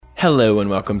Hello and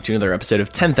welcome to another episode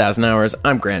of 10,000 Hours.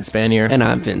 I'm Grant Spanier. And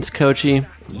I'm Vince Kochi.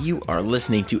 You are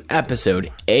listening to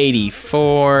episode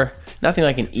 84. Nothing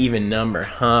like an even number,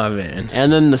 huh, Vin?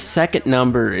 And then the second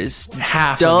number is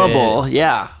Half double. of it.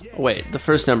 Yeah. Wait, the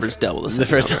first number is double. The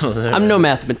first number. I'm no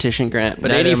mathematician, Grant, but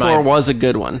Neither am 84 I. was a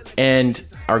good one. And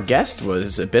our guest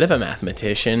was a bit of a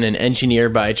mathematician, an engineer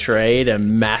by trade, a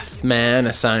math man,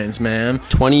 a science man.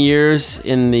 20 years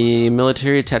in the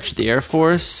military, attached to the Air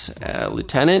Force,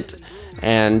 lieutenant,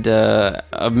 and a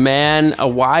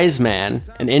wise man,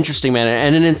 an interesting man,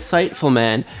 and an insightful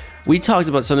man. We talked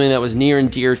about something that was near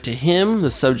and dear to him, the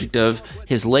subject of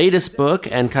his latest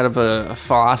book, and kind of a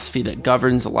philosophy that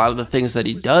governs a lot of the things that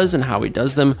he does and how he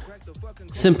does them.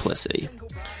 Simplicity.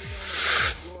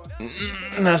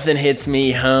 Nothing hits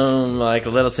me home like a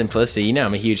little simplicity. You know,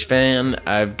 I'm a huge fan.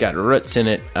 I've got roots in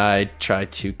it. I try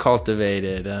to cultivate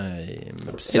it. I'm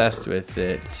obsessed with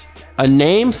it. A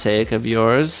namesake of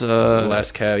yours.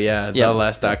 Lesco, yeah.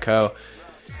 TheLess.co.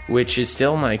 Which is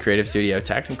still my creative studio,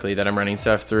 technically, that I'm running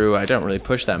stuff through. I don't really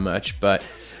push that much, but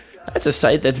that's a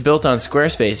site that's built on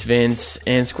Squarespace, Vince.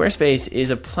 And Squarespace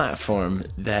is a platform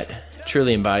that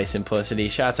truly embodies simplicity.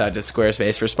 Shouts out to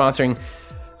Squarespace for sponsoring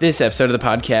this episode of the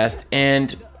podcast.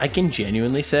 And I can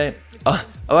genuinely say, a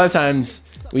lot of times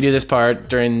we do this part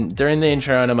during the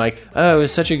intro, and I'm like, oh, it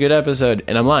was such a good episode,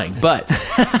 and I'm lying. But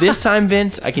this time,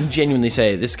 Vince, I can genuinely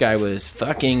say this guy was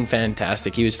fucking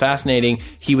fantastic. He was fascinating.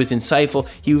 He was insightful.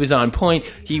 He was on point.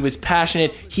 He was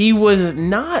passionate. He was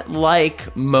not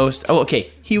like most... Oh,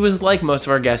 okay. He was like most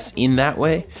of our guests in that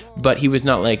way, but he was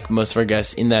not like most of our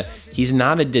guests in that he's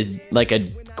not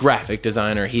a graphic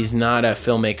designer. He's not a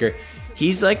filmmaker.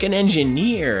 He's like an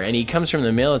engineer, and he comes from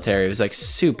the military. It was like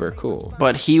super cool.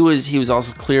 But he was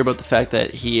also clear about the fact that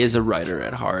he is a writer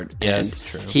at heart. Yeah, and that's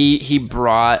true. He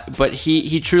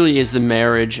truly is the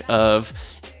marriage of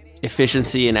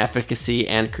efficiency and efficacy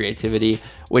and creativity,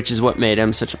 which is what made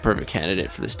him such a perfect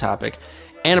candidate for this topic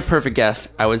and a perfect guest,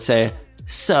 I would say.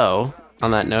 So,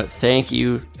 on that note, thank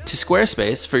you to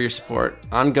Squarespace for your support,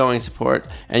 ongoing support,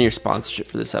 and your sponsorship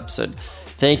for this episode.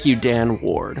 Thank you, Dan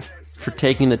Ward, for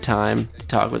taking the time to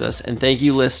talk with us. And thank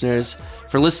you, listeners,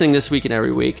 for listening this week and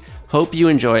every week. Hope you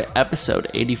enjoy episode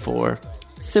 84,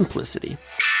 Simplicity.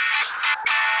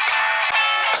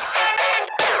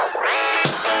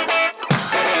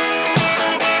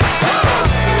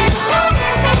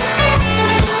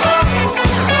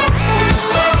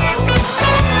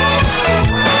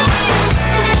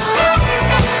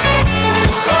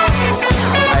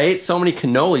 I ate so many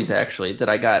cannolis, actually, that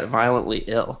I got violently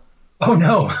ill. Oh,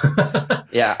 no.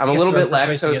 Yeah, I'm a little bit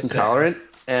lactose intolerant,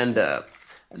 and that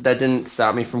didn't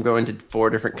stop me from going to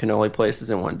 4 different cannoli places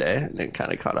in one day, and it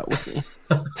kind of caught up with me.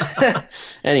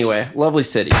 Anyway, lovely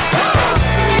city.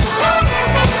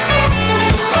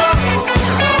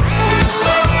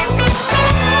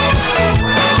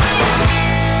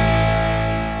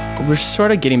 We're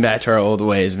sort of getting back to our old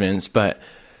ways, Vince, but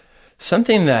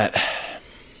something that,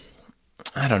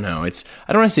 I don't know, I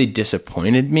don't want to say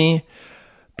disappointed me,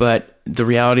 but the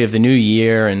reality of the new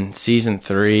year and season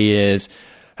 3 is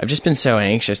I've just been so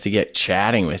anxious to get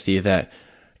chatting with you that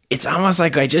it's almost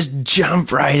like I just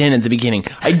jump right in at the beginning.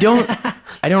 I don't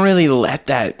really let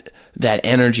that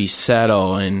energy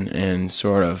settle and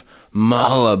sort of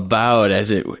mull about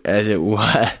as it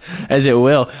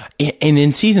will. And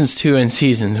in seasons 2 and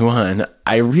seasons 1,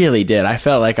 I really did. I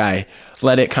felt like I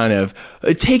let it kind of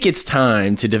take its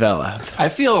time to develop. I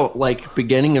feel like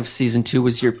beginning of season 2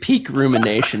 was your peak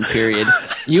rumination period.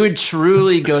 You would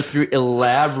truly go through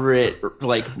elaborate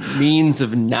means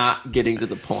of not getting to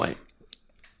the point.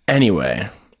 Anyway,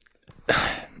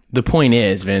 the point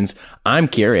is, Vince, I'm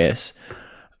curious,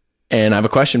 and I have a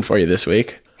question for you this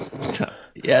week.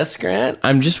 Yes, Grant?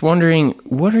 I'm just wondering,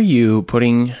 what are you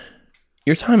putting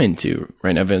your time into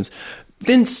right now, Vince?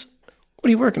 Vince, what are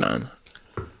you working on?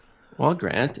 Well,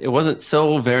 Grant, it wasn't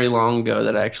so very long ago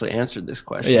that I actually answered this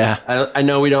question. Yeah. I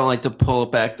know we don't like to pull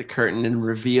back the curtain and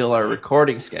reveal our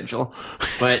recording schedule,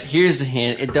 but here's the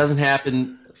hint. It doesn't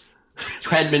happen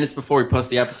 10 minutes before we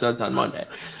post the episodes on Monday.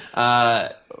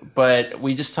 But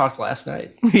we just talked last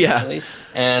night. Yeah. Actually,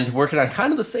 and working on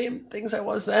kind of the same things I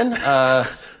was then.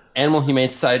 Animal Humane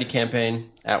Society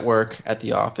campaign at work, at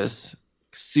the office.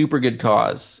 Super good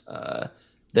cause.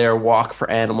 Their Walk for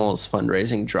Animals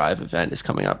fundraising drive event is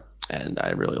coming up, and I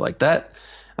really like that.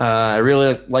 I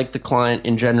really like the client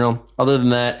in general. Other than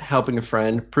that, helping a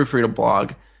friend, proofread a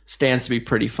blog, stands to be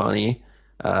pretty funny.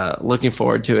 Looking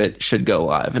forward to it. Should go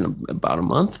live in about a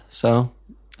month. So,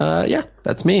 yeah,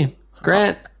 that's me.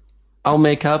 Grant, I'll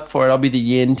make up for it. I'll be the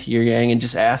yin to your yang and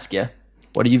just ask you,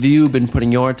 what have you been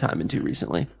putting your time into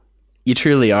recently? You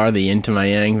truly are the yin to my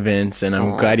yang, Vince, and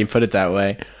I'm glad you put it that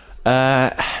way.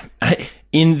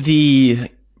 In the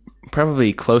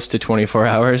probably close to 24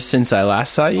 hours since I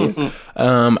last saw you,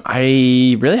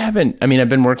 I really haven't. I mean, I've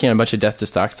been working on a bunch of Death to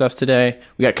Stock stuff today.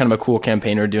 We got kind of a cool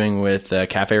campaign we're doing with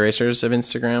Cafe Racers of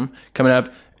Instagram coming up,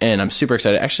 and I'm super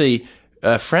excited. Actually,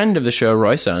 a friend of the show,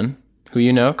 Roy Sun, who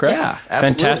you know, correct? Yeah,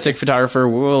 absolutely. Fantastic photographer.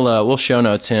 We'll show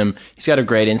notes him. He's got a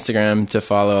great Instagram to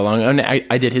follow along. And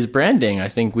I did his branding. I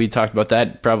think we talked about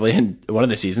that probably in one of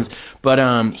the seasons.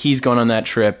 But he's going on that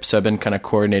trip, so I've been kind of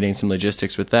coordinating some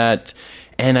logistics with that.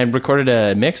 And I recorded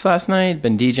a mix last night.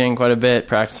 Been DJing quite a bit,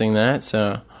 practicing that.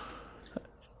 So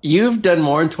you've done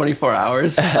more in 24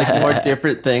 hours, like more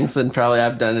different things than probably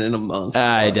I've done in a month.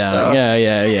 I don't. So.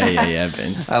 Yeah,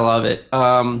 Vince. I love it.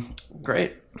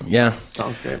 Great. Yeah.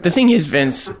 Sounds great. Man. The thing is,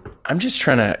 Vince, I'm just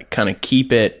trying to kind of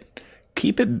keep it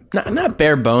not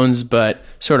bare bones, but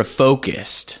sort of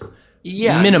focused.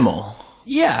 Yeah. Minimal.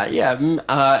 Yeah.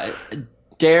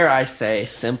 Dare I say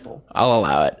simple. I'll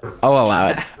allow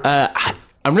it.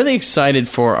 I'm really excited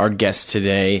for our guest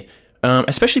today,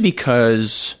 especially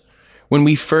because when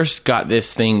we first got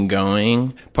this thing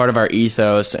going, part of our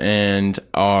ethos and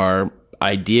our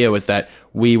idea was that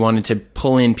we wanted to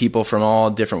pull in people from all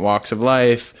different walks of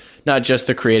life, not just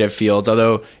the creative fields,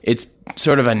 although it's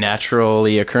sort of a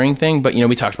naturally occurring thing. But,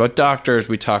 we talked about doctors.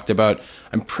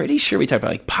 I'm pretty sure we talked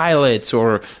about like pilots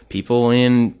or people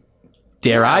in,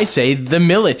 dare I say, the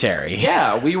military.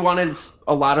 Yeah, we wanted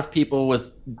a lot of people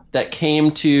that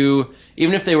came to,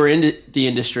 even if they were in the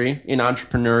industry, in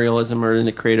entrepreneurialism or in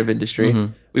the creative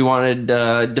industry, we wanted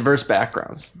diverse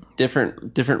backgrounds,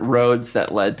 different roads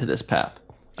that led to this path.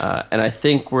 And I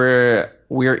think we're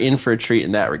in for a treat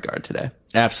in that regard today.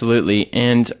 Absolutely.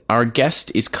 And our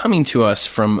guest is coming to us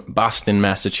from Boston,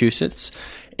 Massachusetts.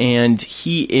 And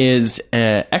he is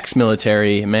an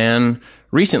ex-military man,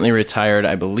 recently retired,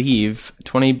 I believe,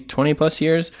 20 plus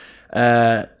years.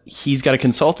 He's got a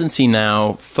consultancy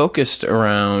now focused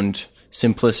around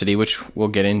simplicity, which we'll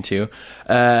get into.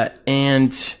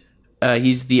 And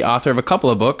he's the author of a couple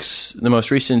of books, the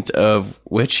most recent of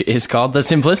which is called The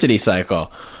Simplicity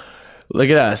Cycle. Look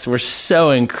at us. We're so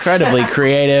incredibly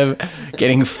creative,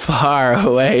 getting far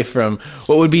away from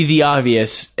what would be the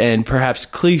obvious and perhaps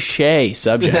cliche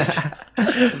subject.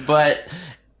 But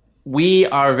we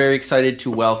are very excited to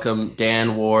welcome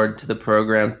Dan Ward to the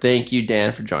program. Thank you,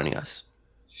 Dan, for joining us.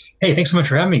 Hey, thanks so much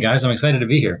for having me, guys. I'm excited to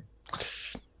be here.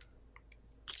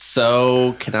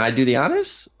 So, can I do the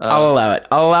honors? I'll allow it.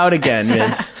 I'll allow it again,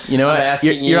 Vince. You know what?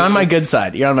 You're on my good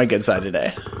side. You're on my good side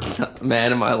today.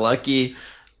 Man, am I lucky.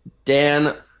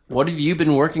 Dan, what have you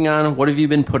been working on? What have you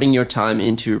been putting your time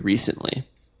into recently?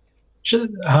 Sure,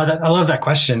 I love that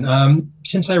question.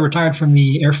 Since I retired from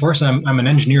the Air Force, I'm an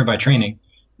engineer by training.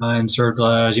 And served,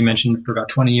 as you mentioned, for about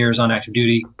 20 years on active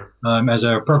duty as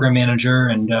a program manager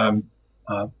and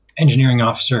engineering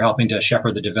officer, helping to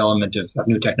shepherd the development of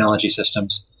new technology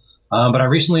systems. But I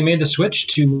recently made the switch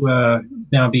to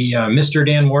now be Mr.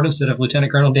 Dan Ward instead of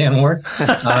Lieutenant Colonel Dan Ward.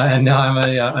 And now I'm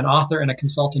an author and a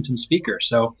consultant and speaker.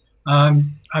 So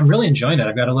I'm really enjoying it.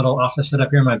 I've got a little office set up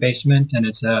here in my basement, and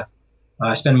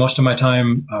I spend most of my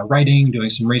time writing, doing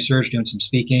some research, doing some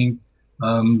speaking,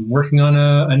 working on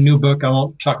a new book. I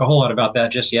won't talk a whole lot about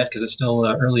that just yet because it's still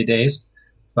early days.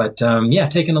 But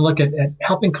taking a look at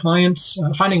helping clients,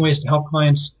 finding ways to help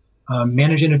clients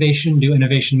manage innovation, do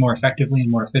innovation more effectively and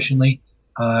more efficiently,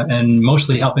 and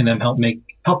mostly helping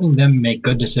them make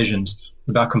good decisions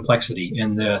about complexity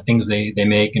in the things they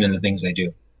make and in the things they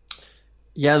do.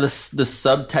 Yeah, the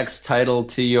subtext title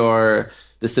to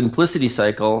the Simplicity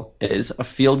Cycle is a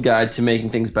field guide to making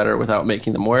things better without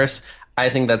making them worse. I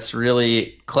think that's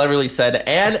really cleverly said,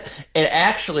 and it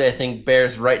actually, I think,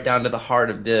 bears right down to the heart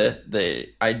of the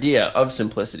idea of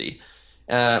simplicity.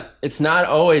 It's not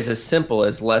always as simple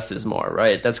as less is more,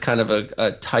 right? That's kind of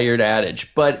a tired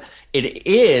adage. But it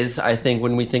is, I think,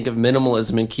 when we think of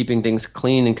minimalism and keeping things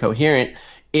clean and coherent,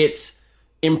 it's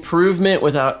improvement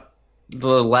without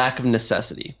the lack of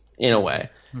necessity, in a way.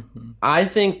 Mm-hmm. I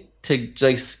think to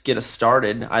just get us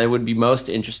started, I would be most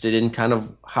interested in kind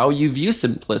of how you view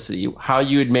simplicity, how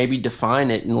you would maybe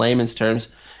define it in layman's terms,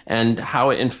 and how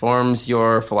it informs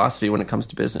your philosophy when it comes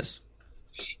to business.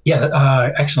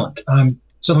 Yeah, excellent.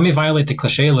 So let me violate the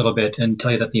cliche a little bit and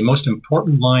tell you that the most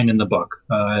important line in the book,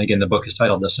 again, the book is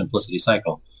titled The Simplicity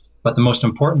Cycle, but the most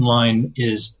important line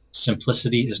is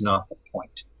simplicity is not the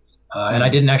point. And I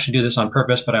didn't actually do this on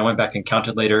purpose, but I went back and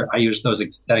counted later. I used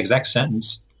that exact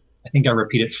sentence. I think I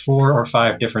repeated 4 or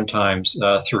 5 different times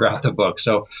throughout the book.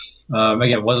 So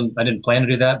again, I didn't plan to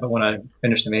do that, but when I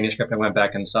finished the manuscript, I went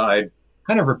back and saw I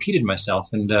kind of repeated myself.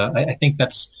 And I think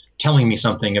that's telling me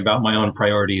something about my own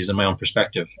priorities and my own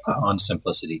perspective on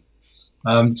simplicity.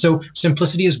 So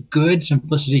simplicity is good.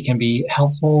 Simplicity can be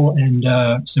helpful,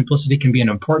 and simplicity can be an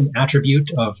important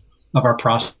attribute of our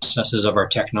processes, of our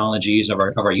technologies, of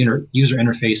our user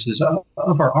interfaces,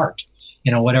 of our art.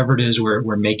 Whatever it is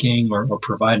we're making or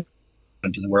providing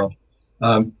to the world.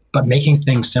 But making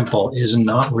things simple is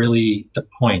not really the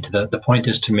point. The point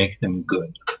is to make them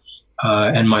good.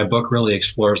 And my book really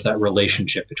explores that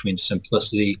relationship between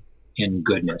simplicity and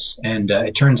goodness. And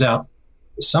it turns out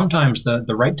sometimes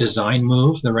the right design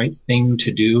move, the right thing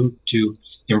to do to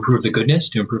improve the goodness,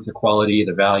 to improve the quality,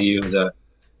 the value, the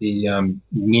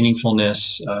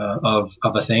meaningfulness of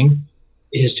a thing,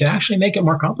 is to actually make it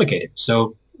more complicated.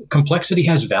 So complexity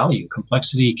has value.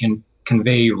 Complexity can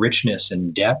convey richness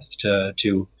and depth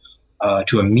to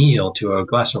a meal, to a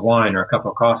glass of wine or a cup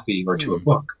of coffee, or to a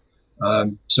book.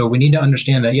 So we need to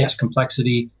understand that, yes,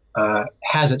 complexity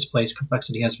has its place.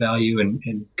 Complexity has value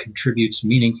and contributes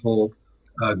meaningful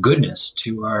goodness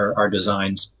to our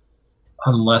designs,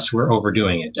 unless we're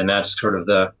overdoing it. And that's sort of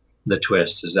the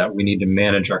twist, is that we need to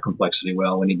manage our complexity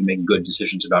well. We need to make good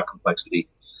decisions about complexity.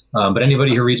 But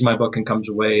anybody who reads my book and comes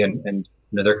away and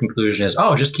their conclusion is,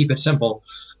 oh, just keep it simple,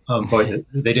 boy,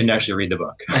 they didn't actually read the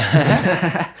book.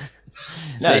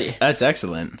 No, that's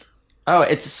excellent. Oh,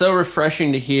 it's so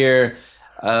refreshing to hear,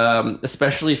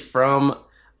 especially from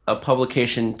a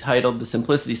publication titled The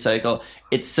Simplicity Cycle.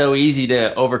 It's so easy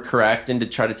to overcorrect and to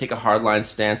try to take a hardline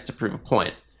stance to prove a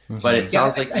point. Mm-hmm. But it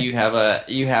sounds like you have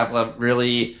a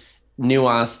really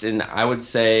nuanced and, I would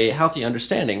say, healthy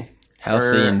understanding.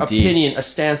 Healthy indeed. Opinion, a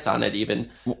stance on it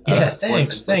even.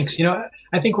 Thanks.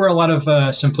 I think where a lot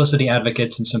of simplicity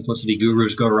advocates and simplicity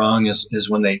gurus go wrong is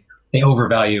when they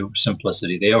overvalue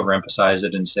simplicity. They overemphasize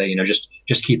it and say,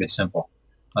 just keep it simple.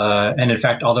 And in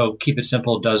fact, although keep it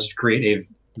simple does create a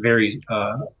very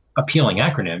appealing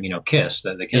acronym, KISS,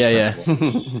 the KISS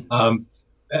principle.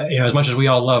 As much as we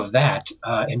all love that,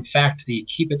 in fact, the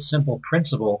keep it simple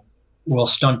principle will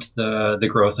stunt the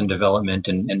growth and development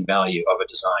and value of a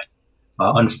design.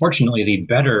 Unfortunately, the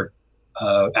better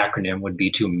acronym would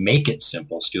be to make it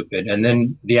simple, stupid, and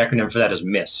then the acronym for that is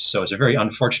MISS. So it's a very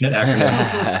unfortunate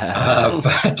acronym,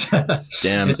 but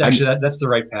damn, it's actually that's the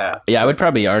right path. Yeah, I would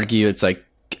probably argue it's like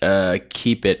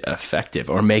keep it effective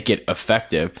or make it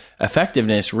effective.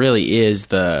 Effectiveness really is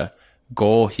the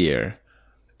goal here,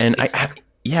 and exactly.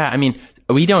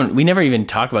 We never even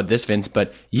talk about this, Vince,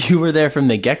 but you were there from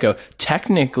the get-go.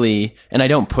 Technically, and I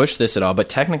don't push this at all, but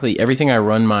technically everything I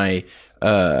run my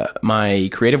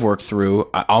creative work through,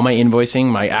 all my invoicing,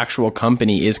 my actual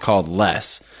company is called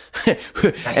Less.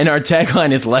 And our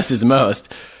tagline is less is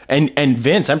most. And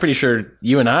Vince, I'm pretty sure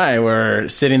you and I were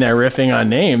sitting there riffing on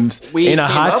names in a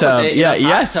hot tub.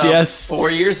 Yes. 4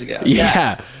 years ago.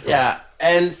 Yeah.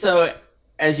 And so,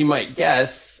 as you might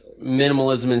guess,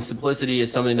 minimalism and simplicity is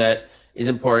something that is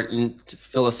important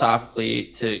philosophically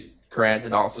to Grant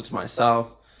and also to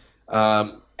myself.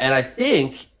 And I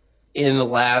think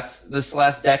this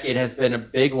last decade has been a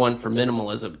big one for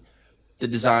minimalism. The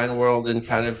design world and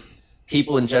kind of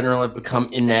people in general have become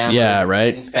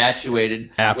enamored, infatuated.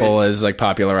 Apple has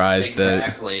popularized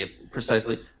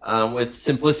precisely with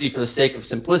simplicity for the sake of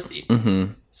simplicity.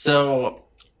 Mm-hmm. So,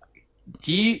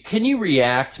 can you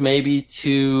react maybe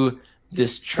to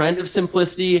this trend of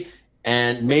simplicity,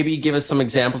 and maybe give us some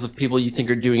examples of people you think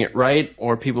are doing it right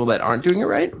or people that aren't doing it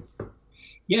right?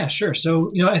 Yeah, sure.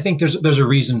 So, I think there's a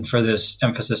reason for this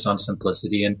emphasis on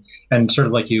simplicity, and sort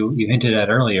of like you hinted at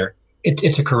earlier,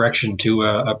 it's a correction to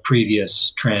a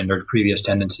previous trend or previous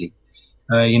tendency.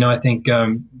 I think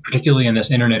particularly in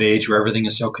this internet age where everything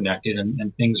is so connected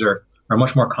and things are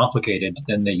much more complicated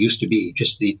than they used to be,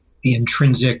 just the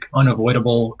intrinsic,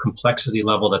 unavoidable complexity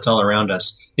level that's all around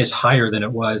us is higher than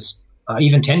it was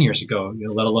even 10 years ago,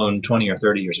 let alone 20 or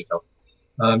 30 years ago.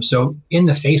 So in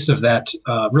the face of that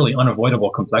really unavoidable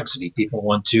complexity, people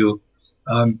want to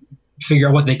figure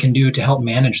out what they can do to help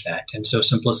manage that. And so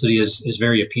simplicity is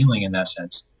very appealing in that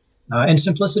sense. And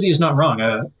simplicity is not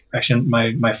wrong. Actually,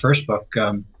 my first book,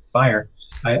 Fire,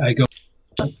 I go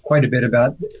quite a bit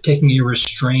about taking a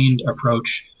restrained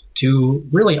approach to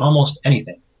really almost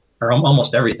anything or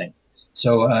almost everything.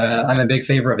 So I'm a big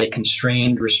favor of a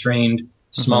constrained, restrained,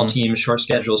 small teams, short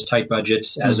schedules, tight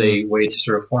budgets as a way to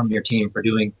sort of form your team for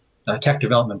doing tech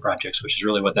development projects, which is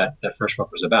really what that first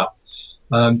book was about.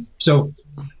 So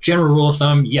general rule of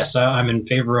thumb, yes, I'm in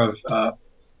favor of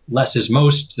less is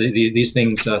most. These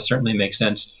things certainly make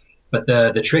sense. But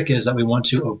the trick is that we want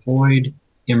to avoid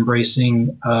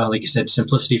embracing, like you said,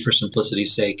 simplicity for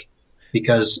simplicity's sake,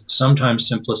 because sometimes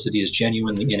simplicity is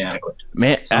genuinely inadequate.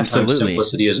 Sometimes absolutely.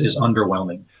 Simplicity is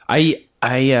underwhelming.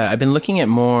 I've been looking at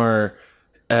more.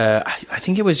 I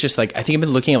think it was just like I think I've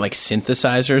been looking at like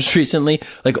synthesizers recently,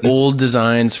 like old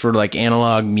designs for like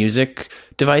analog music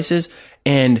devices.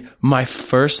 And my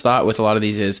first thought with a lot of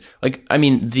these is like, I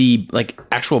mean, the like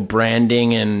actual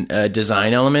branding and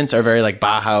design elements are very like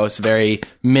Bauhaus, very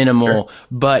minimal,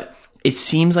 but it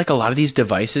seems like a lot of these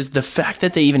devices, the fact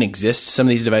that they even exist, some of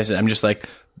these devices, I'm just like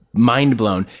mind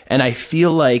blown. And I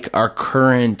feel like our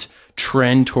current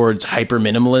trend towards hyper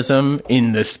minimalism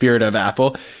in the spirit of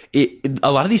Apple,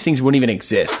 a lot of these things wouldn't even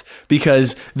exist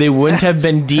because they wouldn't have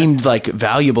been deemed like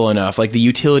valuable enough. Like the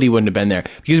utility wouldn't have been there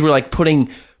because we're like putting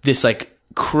this like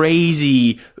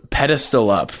crazy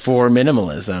pedestal up for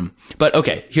minimalism. But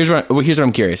okay, here's what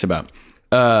I'm curious about.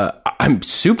 I'm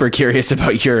super curious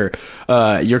about your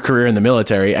career in the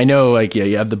military. I know like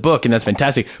you have the book and that's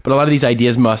fantastic, but a lot of these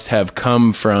ideas must have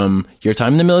come from your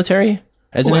time in the military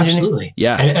as an engineer. Absolutely.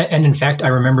 Yeah. And in fact, I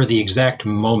remember the exact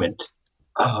moment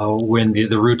when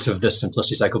the roots of this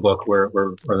Simplicity Cycle book were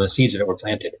the seeds of it were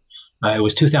planted. It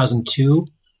was 2002.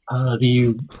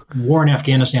 The war in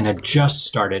Afghanistan had just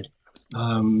started.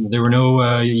 There were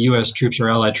no U.S. troops or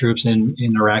Allied troops in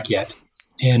Iraq yet.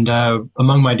 And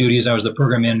among my duties, I was the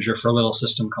program manager for a little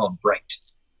system called Bright.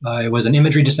 It was an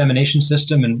imagery dissemination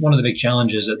system. And one of the big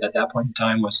challenges at that point in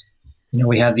time was,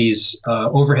 we had these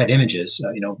overhead images,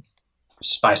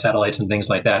 spy satellites and things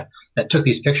like that took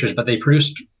these pictures, but they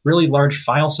produced really large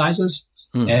file sizes.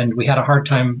 And we had a hard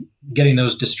time getting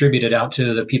those distributed out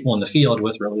to the people in the field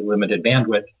with really limited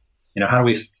bandwidth. How do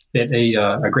we fit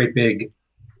a great big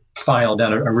file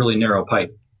down a really narrow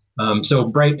pipe? So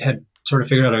Bright had sort of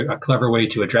figured out a clever way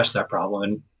to address that problem.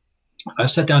 And I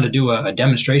sat down to do a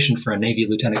demonstration for a Navy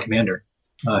lieutenant commander.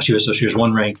 She was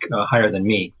one rank higher than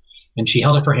me. And she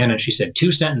held up her hand and she said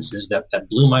two sentences that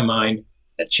blew my mind,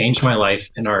 that changed my life,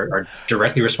 and are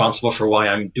directly responsible for why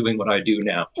I'm doing what I do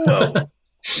now.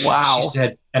 Wow. She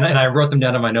said, and I wrote them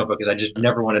down in my notebook because I just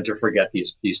never wanted to forget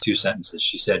these two sentences.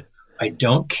 She said, "I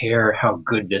don't care how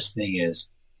good this thing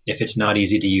is. If it's not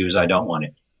easy to use, I don't want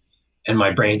it." And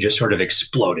my brain just sort of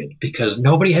exploded because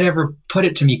nobody had ever put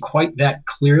it to me quite that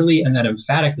clearly and that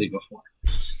emphatically before.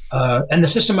 And the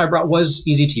system I brought was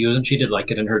easy to use, and she did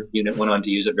like it, and her unit went on to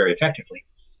use it very effectively.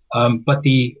 But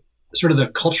the sort of the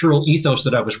cultural ethos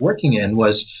that I was working in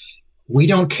was, we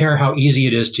don't care how easy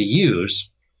it is to use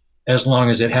as long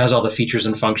as it has all the features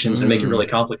and functions and make it really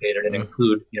complicated and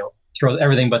include, throw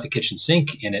everything but the kitchen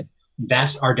sink in it.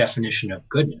 That's our definition of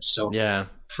goodness. So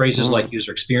phrases like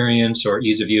user experience or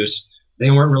ease of use,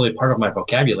 they weren't really part of my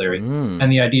vocabulary.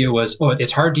 And the idea was,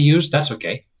 it's hard to use. That's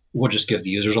okay. We'll just give the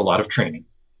users a lot of training.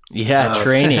 Yeah,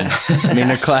 training. I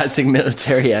mean, a classic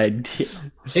military idea.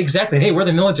 Exactly. Hey, we're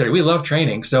the military. We love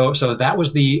training. So that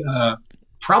was the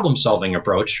problem-solving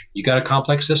approach. You got a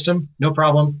complex system? No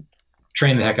problem.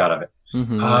 Train the heck out of it.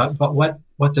 But what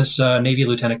this Navy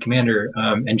lieutenant commander,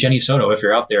 and Jenny Soto, if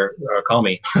you're out there, call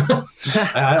me.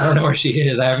 I don't know where she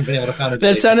is. I haven't been able to find her.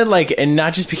 That sounded like, and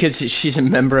not just because she's a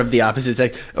member of the opposite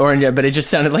sex, but it just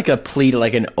sounded like a plea to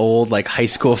like an old like high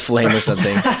school flame or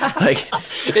something. Like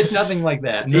it's nothing like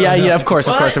that. No, yeah, of course.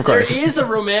 There is a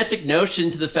romantic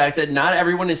notion to the fact that not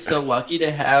everyone is so lucky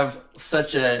to have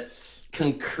such a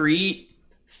concrete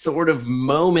sort of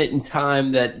moment in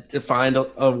time that defined a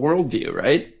worldview,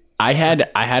 right? I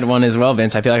had one as well,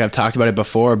 Vince. I feel like I've talked about it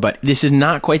before, but this is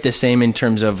not quite the same in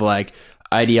terms of like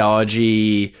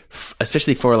ideology,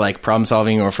 especially for like problem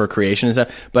solving or for creation and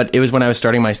stuff. But it was when I was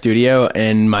starting my studio,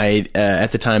 and my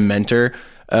at the time mentor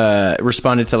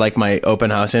responded to like my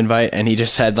open house invite, and he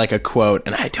just had like a quote,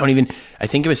 and I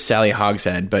think it was Sally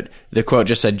Hogshead, but the quote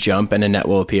just said "jump and a net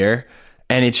will appear,"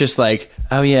 and it's just like,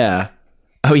 oh yeah,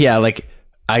 like,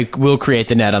 I will create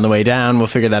the net on the way down. We'll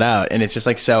figure that out. And it's just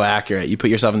like so accurate. You put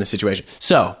yourself in this situation.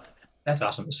 So that's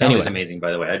awesome. Sally's amazing,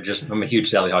 by the way. I'm a huge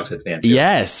Sally Hogshead fan too.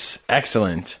 Yes.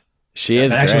 Excellent. She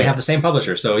is great. Actually, we have the same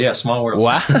publisher. So yeah, small world.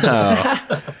 Wow.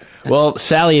 Well,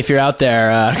 Sally, if you're out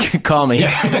there, call me.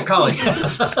 Yeah, call me.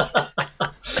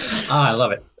 I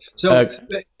love it. So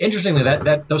interestingly,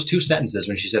 that those two sentences,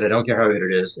 when she said, "I don't care how good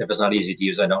it is. If it's not easy to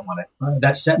use, I don't want it,"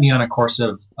 that set me on a course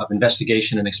of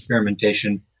investigation and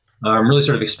experimentation. I'm really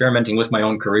sort of experimenting with my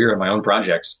own career and my own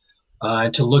projects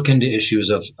to look into issues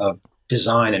of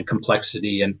design and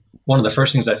complexity. And one of the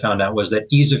first things I found out was that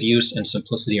ease of use and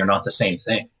simplicity are not the same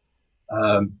thing.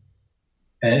 And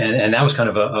that was kind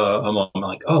of a moment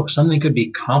like, something could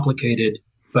be complicated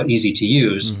but easy to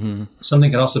use. Something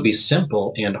could also be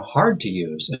simple and hard to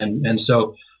use. And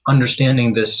so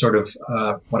understanding this sort of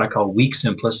what I call weak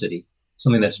simplicity,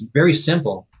 something that's very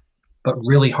simple but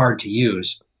really hard to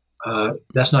use.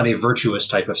 That's not a virtuous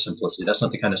type of simplicity. That's not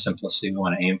the kind of simplicity we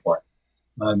want to aim for.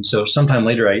 So sometime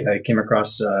later, I came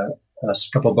across a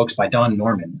couple of books by Don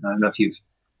Norman. I don't know if you've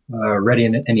read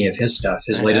any of his stuff.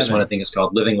 His latest one, I think, is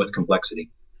called Living with Complexity.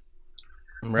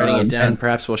 I'm writing it down.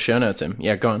 Perhaps we'll show notes him.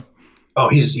 Yeah, go on. Oh,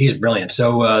 he's brilliant.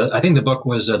 So I think the book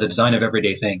was The Design of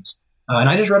Everyday Things. And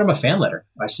I just wrote him a fan letter.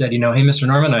 I said, hey, Mr.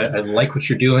 Norman, I like what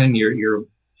you're doing. Your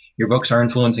books are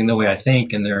influencing the way I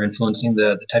think, and they're influencing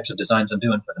the types of designs I'm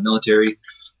doing for the military.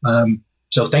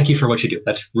 So thank you for what you do.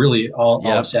 That's really all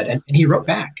I said. And he wrote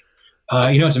back.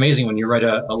 It's amazing when you write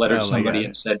a letter to somebody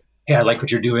and said, hey, I like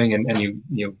what you're doing, and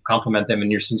you compliment them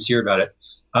and you're sincere about it.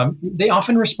 They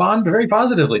often respond very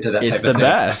positively to that type of thing. It's the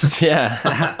best,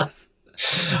 yeah.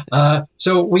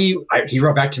 So he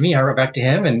wrote back to me, I wrote back to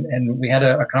him, and we had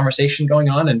a conversation going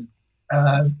on. And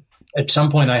at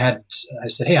some point I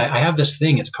said, hey, I have this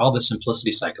thing. It's called the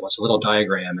Simplicity Cycle. It's a little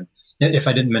diagram. And if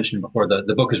I didn't mention before,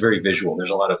 the book is very visual. There's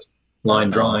a lot of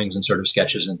line drawings and sort of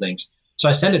sketches and things. So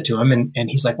I sent it to him, and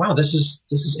he's like, wow, this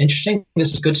is interesting.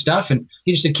 This is good stuff. And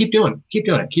he just said, keep doing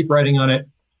it, keep writing on it.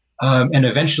 And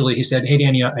eventually he said, hey,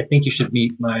 Danny, I think you should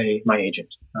meet my agent.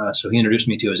 So he introduced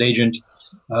me to his agent.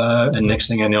 And next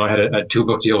thing I know, I had a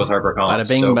 2-book deal with HarperCollins. Bada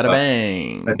bing, bada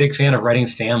bang. I'm a big fan of writing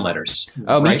fan letters.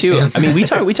 Oh, me too. I mean, we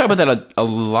talk about that a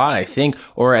lot, I think,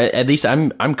 or at least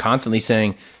I'm constantly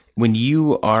saying, when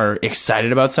you are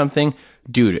excited about something,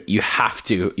 dude, you have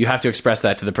to express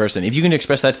that to the person. If you can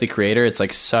express that to the creator, it's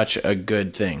like such a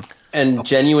good thing. And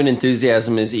genuine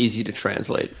enthusiasm is easy to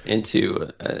translate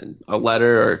into a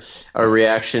letter or a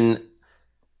reaction.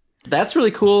 That's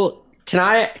really cool. Can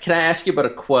I ask you about a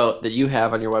quote that you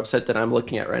have on your website that I'm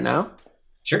looking at right now?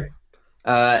 Sure.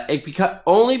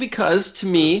 Only because to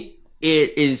me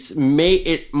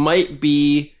it might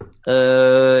be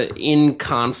in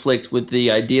conflict with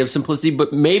the idea of simplicity,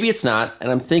 but maybe it's not, and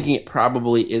I'm thinking it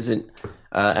probably isn't,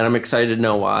 and I'm excited to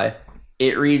know why.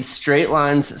 It reads, "Straight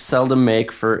lines seldom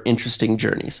make for interesting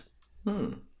journeys."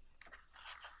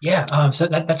 Yeah, so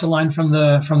that's a line from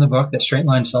the book, that straight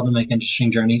lines seldom make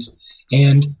interesting journeys.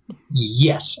 And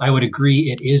yes, I would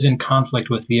agree it is in conflict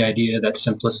with the idea that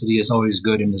simplicity is always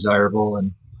good and desirable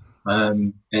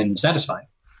and satisfying.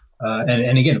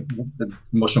 And again, the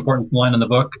most important line in the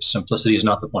book, simplicity is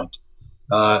not the point.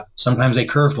 Sometimes a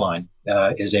curved line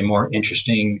is a more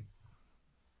interesting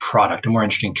product, a more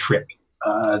interesting trip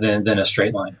than a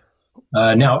straight line.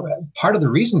 Now, part of the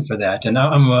reason for that, and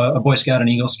I'm a Boy Scout and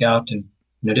Eagle Scout, and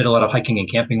did a lot of hiking and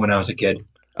camping when I was a kid.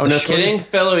 Oh, no kidding?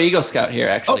 Fellow Eagle Scout here,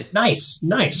 actually. Oh,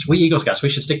 nice. We Eagle Scouts, we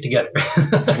should stick together.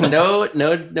 No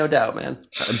doubt, man.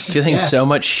 I'm feeling so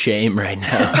much shame right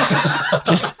now.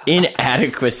 Just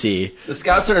inadequacy. The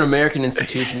Scouts are an American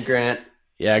institution, Grant.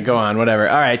 Yeah, go on, whatever.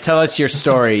 All right, tell us your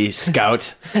story,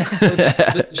 Scout.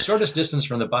 The shortest distance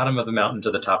from the bottom of the mountain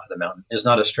to the top of the mountain is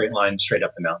not a straight line straight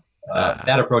up the mountain.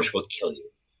 That approach will kill you.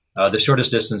 The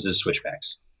shortest distance is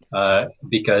switchbacks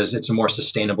because it's a more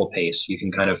sustainable pace. You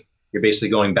can you're basically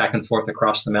going back and forth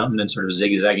across the mountain and sort of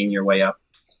zigzagging your way up.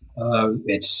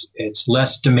 It's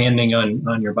less demanding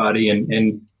on your body,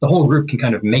 and the whole group can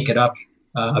kind of make it up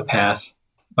a path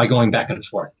by going back and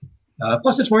forth.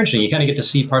 Plus, it's more interesting. You kind of get to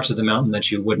see parts of the mountain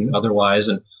that you wouldn't otherwise.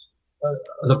 And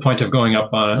the point of going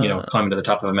up, climbing to the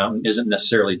top of a mountain isn't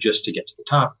necessarily just to get to the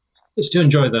top; it's to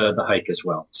enjoy the hike as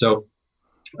well. So,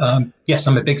 yes,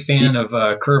 I'm a big fan of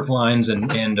curved lines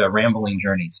and rambling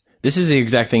journeys. This is the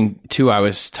exact thing, too, I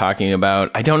was talking about.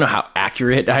 I don't know how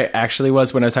accurate I actually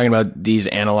was when I was talking about these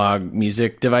analog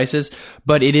music devices,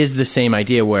 but it is the same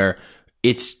idea where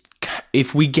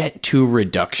if we get too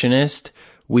reductionist,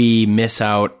 we miss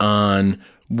out on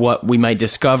what we might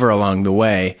discover along the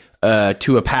way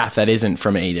to a path that isn't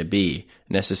from A to B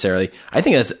necessarily. I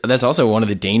think that's also one of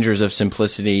the dangers of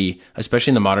simplicity,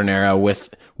 especially in the modern era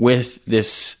with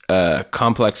this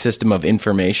complex system of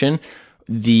information.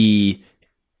 The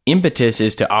impetus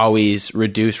is to always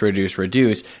reduce,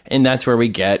 and that's where we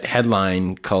get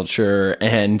headline culture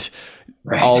and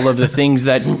all of the things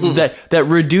that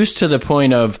reduce to the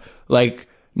point of like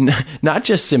not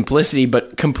just simplicity,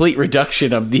 but complete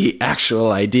reduction of the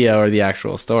actual idea or the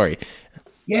actual story.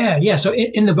 Yeah. So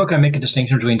in the book, I make a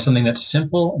distinction between something that's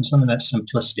simple and something that's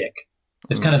simplistic.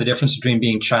 It's kind of the difference between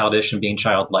being childish and being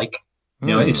childlike.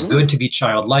 It's good to be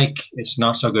childlike. It's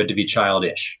not so good to be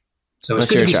childish. So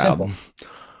it's good to be simple.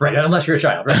 Right, unless you're a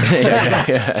child,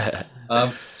 right?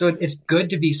 So it's good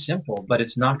to be simple, but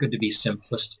it's not good to be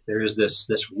simplistic. There is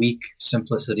this weak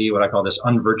simplicity, what I call this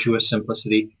unvirtuous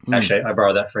simplicity. Actually, I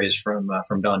borrowed that phrase from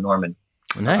Don Norman.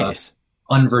 Nice.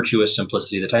 Unvirtuous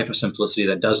simplicity, the type of simplicity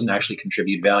that doesn't actually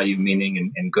contribute value,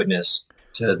 meaning, and goodness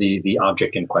to the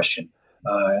object in question.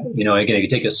 Again, if you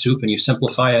take a soup and you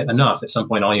simplify it enough, at some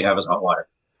point all you have is hot water.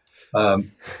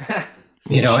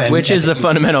 which is the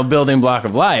fundamental building block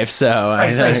of life. So,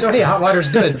 right. So hey, hot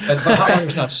water's good, but hot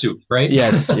water's not soup, right?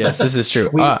 Yes, this is true.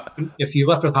 If you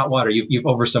left with hot water, you've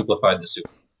oversimplified the soup.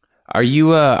 Are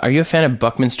you a fan of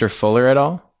Buckminster Fuller at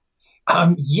all?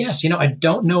 Yes. I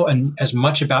don't know as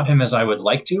much about him as I would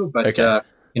like to, but okay.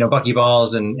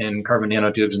 Buckyballs and carbon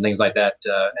nanotubes and things like that,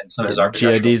 and some of his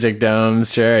architecture. Geodesic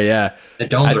domes, sure, yeah. The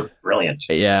domes are brilliant.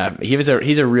 Yeah, he's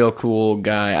a real cool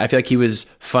guy. I feel like he was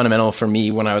fundamental for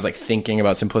me when I was like thinking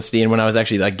about simplicity, and when I was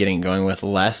actually like getting going with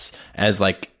less as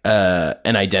like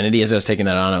an identity. As I was taking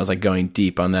that on, I was like going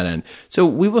deep on that end. So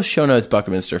we will show notes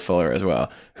Buckminster Fuller as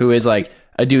well, who is like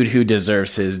a dude who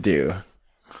deserves his due.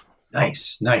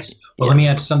 Nice. Well, let me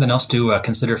add something else to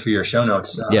consider for your show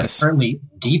notes. Yes. I'm currently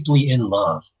deeply in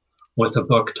love with a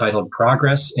book titled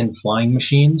Progress in Flying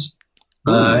Machines.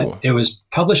 It was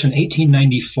published in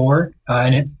 1894,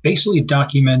 and it basically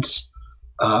documents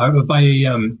it was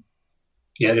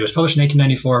published in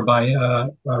 1894 by a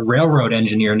railroad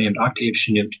engineer named Octave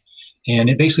Chanute, and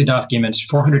it basically documents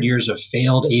 400 years of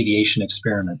failed aviation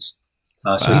experiments.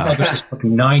 So he published this book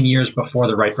 9 years before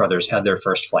the Wright brothers had their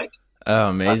first flight. Oh,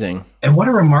 amazing. And what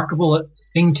a remarkable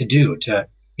thing to do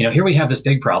here we have this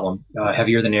big problem,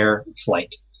 heavier than air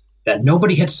flight, that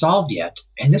nobody had solved yet.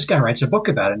 And this guy writes a book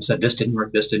about it and said, this didn't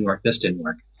work, this didn't work, this didn't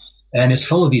work. And it's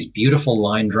full of these beautiful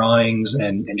line drawings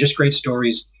and just great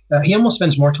stories. He almost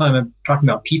spends more time talking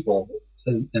about people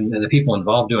and the people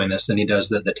involved doing this than he does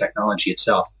the technology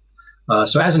itself.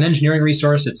 So as an engineering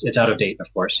resource, it's out of date,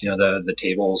 of course. The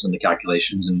tables and the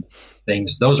calculations and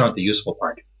things, those aren't the useful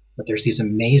part. But there's these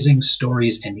amazing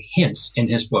stories and hints in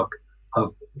his book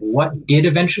of what did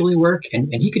eventually work.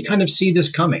 And he could kind of see this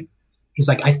coming. He's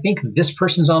like, I think this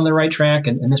person's on the right track,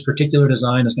 and this particular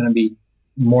design is going to be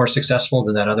more successful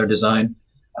than that other design.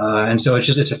 And so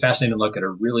it's a fascinating look at a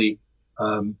really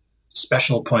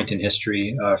special point in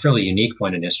history, a fairly unique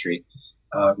point in history,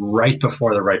 right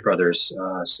before the Wright brothers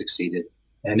succeeded.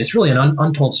 And it's really an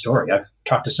untold story. I've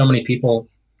talked to so many people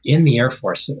in the Air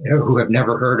Force who have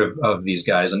never heard of these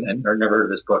guys and or never heard of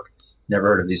this book, never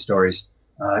heard of these stories.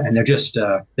 And they're just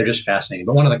fascinating.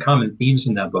 But one of the common themes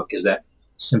in that book is that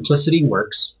simplicity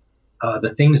works. The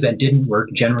things that didn't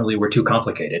work generally were too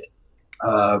complicated.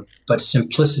 But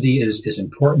simplicity is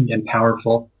important and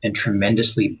powerful and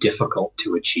tremendously difficult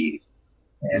to achieve.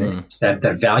 And it's that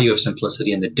value of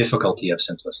simplicity and the difficulty of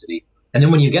simplicity. And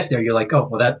then when you get there, you're like, oh,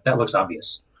 well, that looks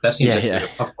obvious. That seems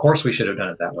of course we should have done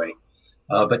it that way.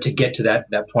 But to get to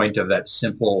that point of that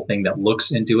simple thing that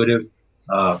looks intuitive,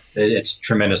 it's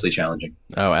tremendously challenging.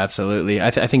 Oh, absolutely.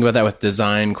 I think about that with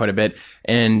design quite a bit.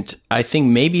 And I think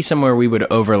maybe somewhere we would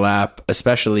overlap,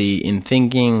 especially in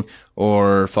thinking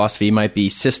or philosophy, might be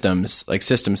systems, like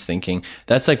systems thinking.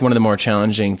 That's like one of the more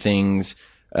challenging things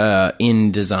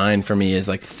in design for me, is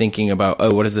like thinking about,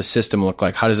 what does the system look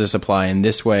like? How does this apply in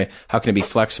this way? How can it be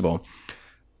flexible?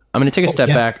 I'm going to take a step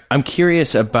back. I'm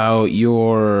curious about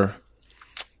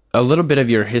a little bit of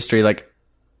your history. Like,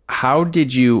 how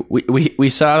did you, we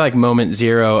saw like moment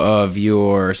zero of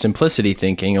your simplicity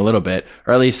thinking a little bit,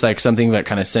 or at least like something that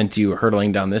kind of sent you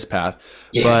hurtling down this path.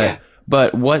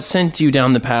 But what sent you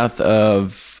down the path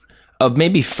of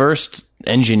maybe first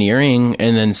engineering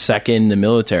and then second the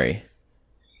military?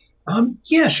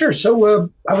 Yeah, sure. So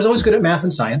I was always good at math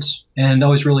and science, and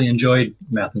always really enjoyed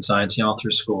math and science, all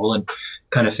through school, and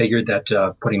kind of figured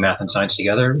that putting math and science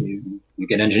together, you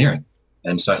get engineering.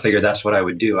 And so I figured that's what I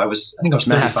would do. I think I was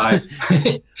 35.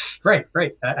 Right.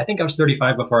 I think I was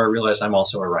 35 before I realized I'm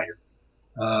also a writer.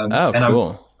 And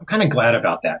cool. I'm kind of glad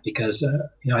about that, because,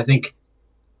 I think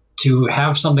to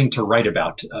have something to write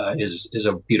about is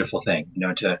a beautiful thing.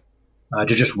 To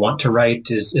just want to write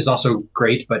is also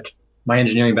great, but my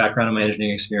engineering background and my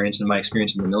engineering experience and my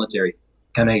experience in the military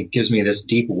kind of gives me this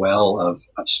deep well of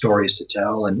stories to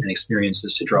tell and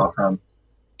experiences to draw from.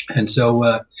 And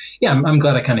so, I'm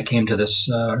glad I kind of came to this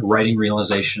writing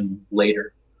realization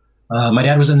later. My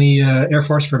dad was in the Air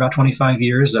Force for about 25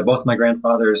 years, both my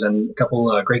grandfathers and a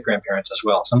couple great-grandparents as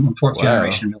well. So I'm fourth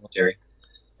generation military.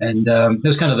 And it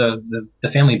was kind of the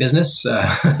family business.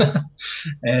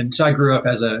 And so I grew up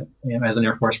as an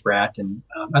Air Force brat, and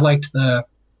I liked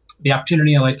the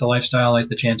opportunity, I liked the lifestyle, I liked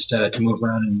the chance to move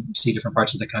around and see different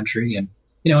parts of the country and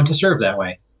to serve that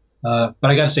way. But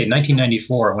I got to say,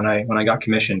 1994, when I got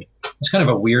commissioned, it was kind of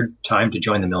a weird time to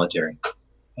join the military.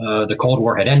 The Cold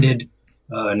War had ended.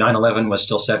 9/11 was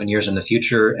still 7 years in the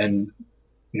future, and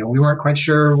we weren't quite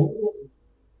sure,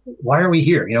 why are we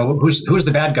here? Who's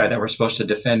the bad guy that we're supposed to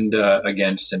defend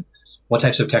against, and what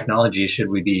types of technology should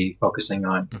we be focusing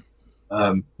on?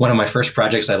 One of my first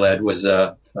projects I led was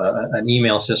an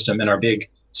email system, and our big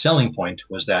selling point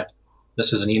was that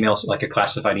this was an email, like a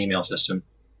classified email system.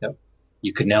 Yep.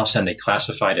 You could now send a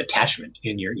classified attachment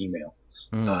in your email.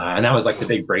 And that was like the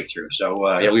big breakthrough.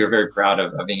 So yeah, we were very proud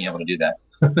of being able to do that.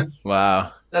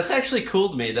 Wow. That's actually cool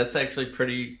to me. That's actually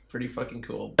pretty fucking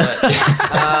cool. But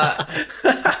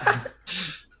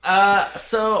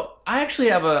so I actually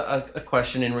have a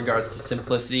question in regards to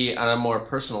simplicity on a more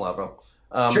personal level.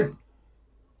 Sure.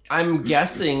 I'm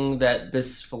guessing that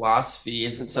this philosophy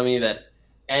isn't something that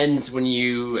ends when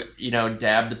you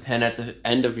dab the pen at the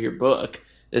end of your book.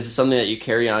 This is something that you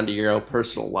carry on to your own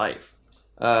personal life.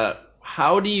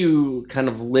 How do you kind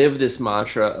of live this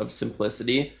mantra of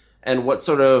simplicity, and what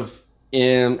sort of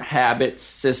habits,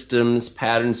 systems,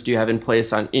 patterns do you have in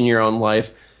place in your own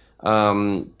life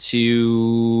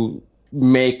to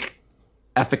make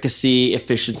efficacy,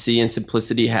 efficiency, and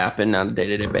simplicity happen on a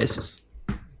day-to-day basis?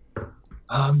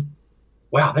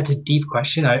 Wow, that's a deep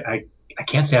question. I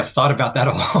can't say I've thought about that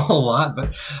a whole lot,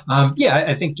 but yeah,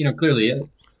 I think clearly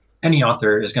any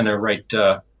author is going to write.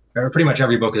 Pretty much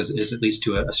every book is at least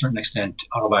to a certain extent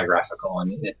autobiographical,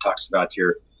 and it talks about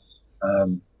your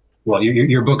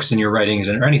books and your writings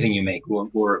or anything you make will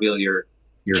reveal your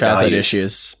childhood values.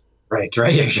 Issues. Right,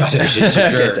 yeah, childhood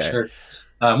issues. Sure.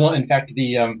 Well, in fact,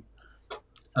 the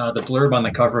blurb on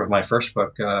the cover of my first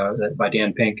book by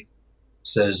Dan Pink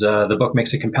says the book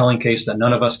makes a compelling case that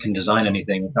none of us can design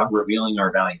anything without revealing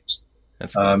our values.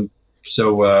 That's cool.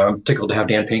 So I'm tickled to have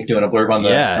Dan Pink doing a blurb on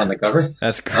the cover.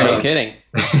 That's great. No kidding.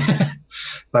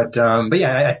 But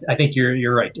yeah, I think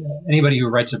you're right. Anybody who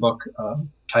writes a book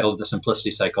titled The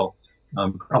Simplicity Cycle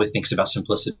probably thinks about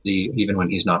simplicity even when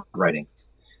he's not writing.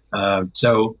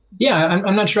 So yeah,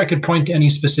 I'm not sure I could point to any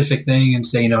specific thing and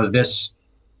say, this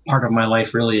part of my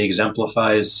life really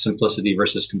exemplifies simplicity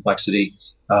versus complexity.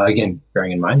 Again,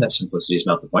 bearing in mind that simplicity is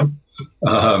not the point.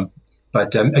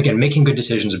 But again, making good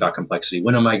decisions about complexity.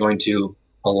 When am I going to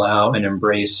allow and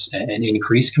embrace and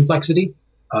increase complexity?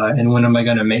 And when am I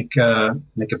going to make a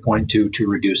point to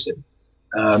reduce it?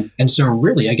 And so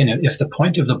really, again, if the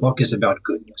point of the book is about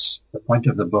goodness, the point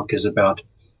of the book is about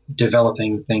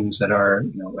developing things that are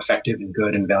effective and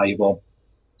good and valuable,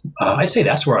 I'd say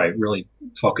that's where I really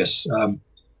focus kind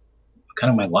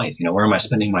of my life. Where am I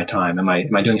spending my time? Am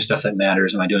I doing stuff that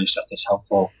matters? Am I doing stuff that's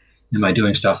helpful? Am I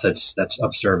doing stuff that's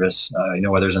of service?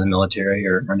 Whether it's in the military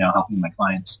or now helping my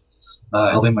clients,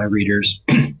 helping my readers.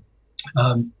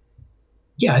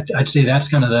 Yeah, I'd say that's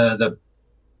kind of the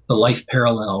life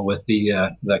parallel with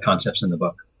the concepts in the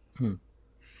book.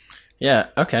 Yeah.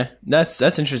 Okay. That's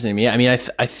interesting to me. I mean,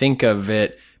 I think of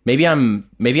it. Maybe I'm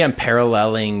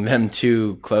paralleling them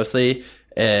too closely,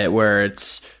 where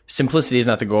it's simplicity is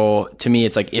not the goal. To me,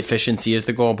 it's like efficiency is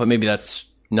the goal, but maybe that's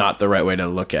not the right way to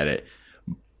look at it.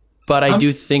 But I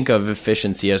do think of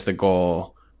efficiency as the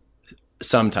goal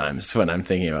sometimes when I'm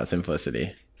thinking about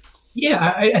simplicity.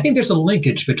 Yeah, I think there's a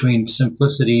linkage between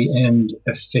simplicity and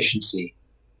efficiency.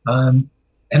 And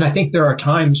I think there are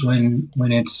times when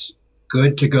it's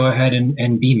good to go ahead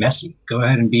and be messy, go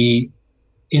ahead and be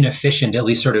inefficient, at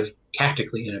least sort of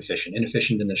tactically inefficient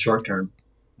in the short term,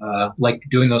 like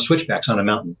doing those switchbacks on a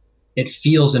mountain. It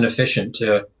feels inefficient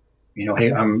to,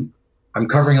 hey, I'm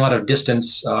covering a lot of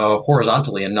distance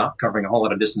horizontally and not covering a whole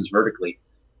lot of distance vertically.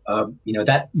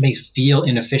 That may feel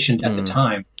inefficient at the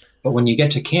time, but when you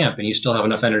get to camp and you still have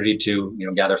enough energy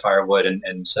to gather firewood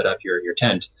and set up your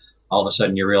tent, all of a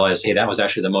sudden you realize, hey, that was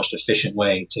actually the most efficient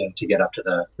way to get up to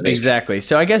the base. Exactly.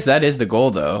 So I guess that is the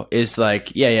goal, though, is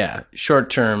like,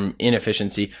 short-term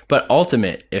inefficiency, but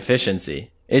ultimate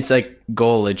efficiency. It's like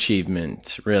goal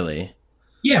achievement, really.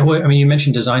 Yeah, well, I mean, you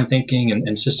mentioned design thinking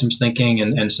and systems thinking,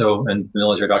 and the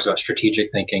military talks about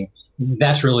strategic thinking.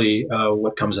 That's really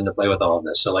what comes into play with all of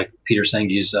this. So, like Peter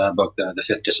Senge's book, The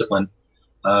Fifth Discipline,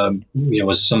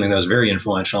 was something that was very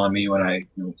influential on me when I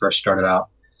first started out.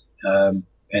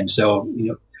 And so,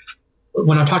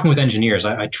 when I'm talking with engineers,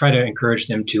 I try to encourage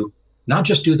them to not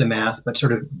just do the math, but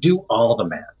sort of do all the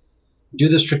math, do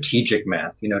the strategic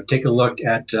math. Take a look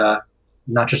at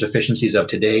not just efficiencies of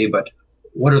today, but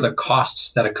what are the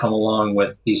costs that have come along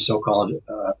with these so-called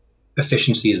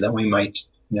efficiencies that we might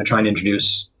try and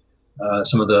introduce,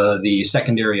 some of the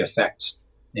secondary effects.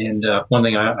 And one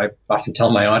thing I often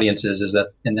tell my audiences is that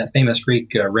in that famous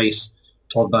Greek race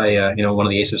told by one of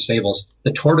the Aesop's fables,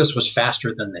 the tortoise was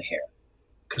faster than the hare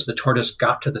because the tortoise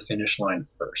got to the finish line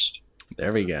first.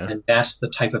 There we go. And that's the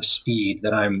type of speed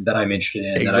that I'm interested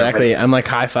in. Exactly. I'm like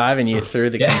high-fiving you through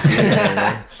the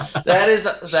computer.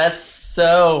 That's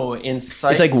so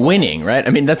insightful. It's like winning, right?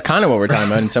 I mean, that's kind of what we're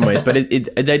talking about in some ways, but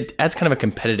it adds kind of a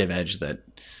competitive edge that,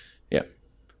 yeah.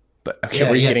 But okay,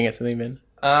 were you getting at something, Ben?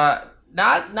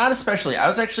 Not especially. I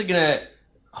was actually gonna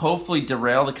hopefully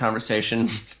derail the conversation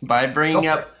by bringing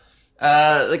up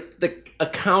a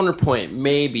counterpoint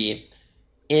maybe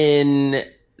in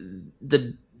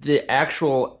the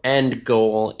actual end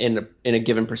goal in a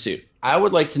given pursuit. I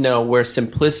would like to know where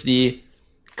simplicity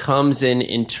comes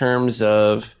in terms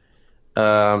of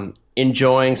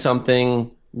enjoying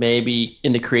something, maybe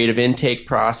in the creative intake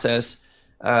process.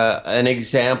 An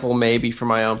example maybe from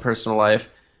my own personal life.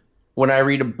 When I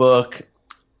read a book,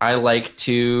 I like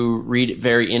to read it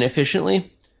very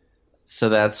inefficiently. So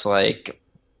that's like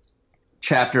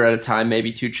chapter at a time,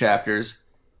 maybe 2 chapters,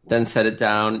 then set it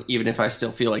down, even if I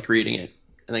still feel like reading it,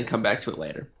 and then come back to it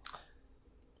later.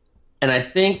 And I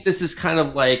think this is kind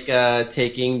of like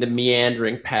taking the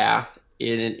meandering path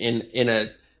in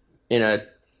a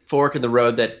fork in the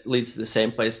road that leads to the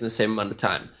same place in the same amount of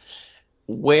time.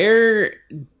 Where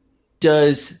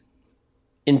does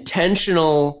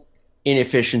intentional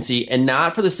inefficiency, and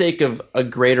not for the sake of a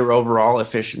greater overall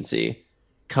efficiency,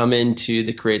 come into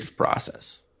the creative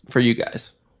process for you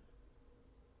guys?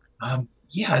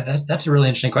 Yeah, that's a really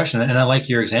interesting question, and I like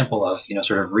your example of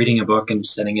sort of reading a book and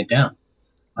setting it down.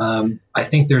 I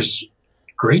think there's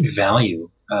great value,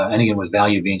 and again, with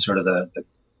value being sort of the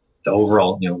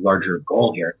overall larger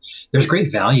goal here. There's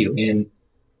great value in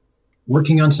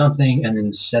working on something and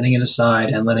then setting it aside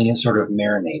and letting it sort of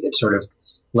marinate. It sort of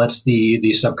lets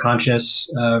the subconscious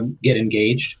get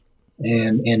engaged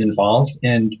and involved.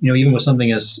 And even with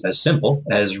something as simple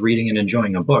as reading and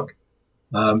enjoying a book,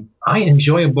 I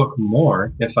enjoy a book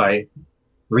more if I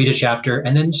read a chapter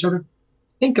and then sort of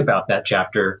think about that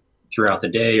chapter throughout the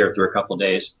day or through a couple of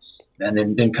days, and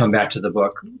then come back to the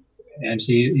book and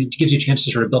see. It gives you a chance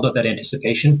to sort of build up that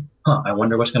anticipation. I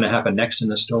wonder what's going to happen next in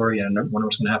the story, and I wonder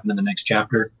what's going to happen in the next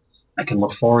chapter. I can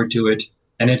look forward to it.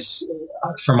 And it's,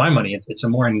 for my money, it's a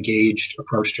more engaged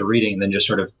approach to reading than just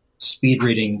sort of speed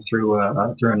reading through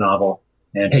a novel.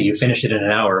 And hey, you finished it in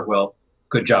an hour. Well,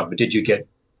 good job. But did you get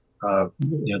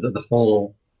the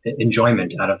full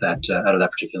enjoyment out of that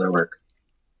particular work?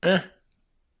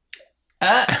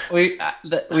 We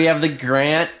have the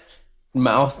Grant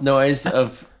mouth noise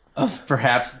of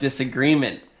perhaps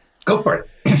disagreement. Go for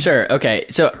it. Sure. Okay.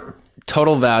 So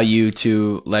total value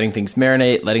to letting things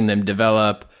marinate, letting them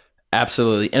develop.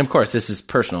 Absolutely. And of course, this is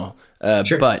personal.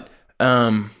 Sure. But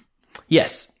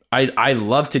yes, I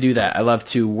love to do that. I love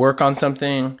to work on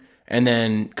something and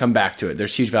then come back to it.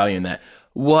 There's huge value in that.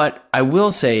 What I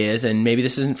will say is, and maybe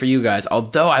this isn't for you guys,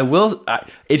 although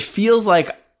it feels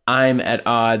like I'm at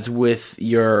odds with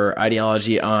your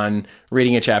ideology on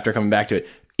reading a chapter, coming back to it,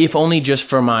 if only just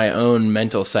for my own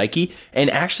mental psyche, and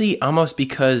actually almost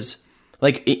because,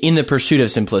 like, in the pursuit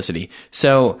of simplicity.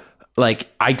 So, like,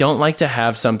 I don't like to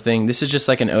have something, this is just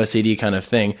like an OCD kind of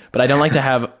thing, but I don't like to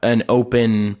have an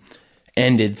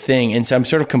open-ended thing. And so I'm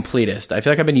sort of completist. I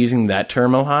feel like I've been using that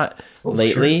term a lot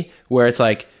lately, sure, where it's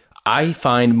like, I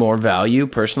find more value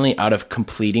personally out of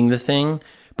completing the thing,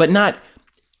 but not...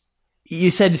 You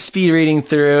said speed reading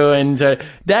through, and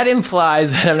that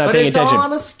implies that I'm not paying attention. But it's all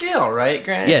on a scale, right,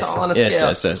 Grant? Yes. It's all on a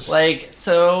scale. Yes. Like,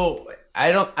 so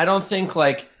I don't think,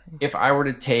 like, if I were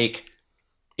to take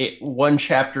it 1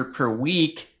 chapter per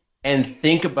week and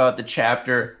think about the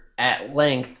chapter at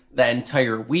length that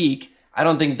entire week, I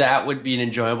don't think that would be an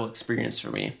enjoyable experience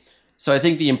for me. So I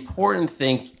think the important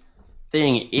thing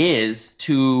is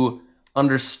to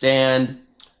understand,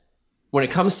 when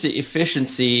it comes to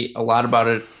efficiency, a lot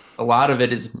of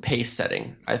it is pace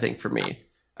setting, I think, for me.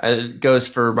 It goes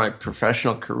for my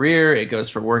professional career. It goes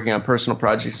for working on personal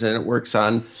projects, and it works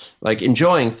on, like,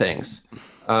 enjoying things.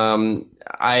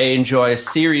 I enjoy a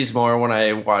series more when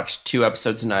I watch 2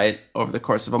 episodes a night over the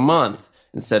course of a month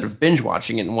instead of binge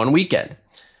watching it in one weekend.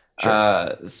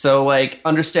 Sure. So, like,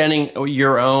 understanding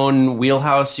your own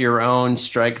wheelhouse, your own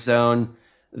strike zone,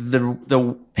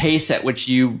 the pace at which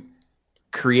you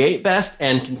create best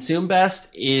and consume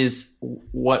best is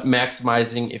what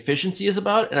maximizing efficiency is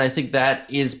about. And I think that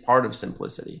is part of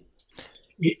simplicity.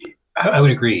 I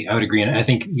would agree. And I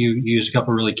think you used a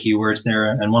couple of really key words there.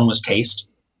 And one was taste.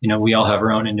 We all have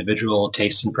our own individual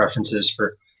tastes and preferences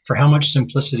for how much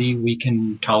simplicity we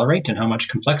can tolerate and how much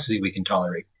complexity we can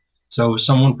tolerate. So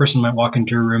one person might walk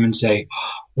into a room and say, oh,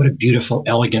 what a beautiful,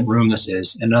 elegant room this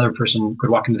is. And another person could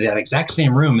walk into that exact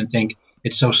same room and think,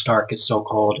 it's so stark, it's so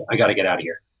cold, I got to get out of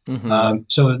here. Mm-hmm.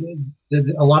 So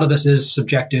a lot of this is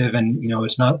subjective, and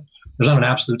there's not an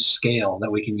absolute scale that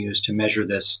we can use to measure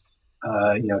this,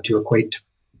 to equate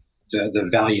the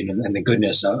value and the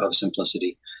goodness of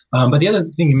simplicity. But the other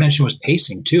thing you mentioned was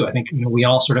pacing too. I think we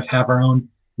all sort of have our own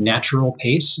natural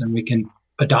pace, and we can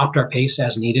adopt our pace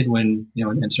as needed when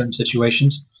in certain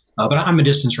situations. But I'm a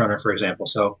distance runner, for example,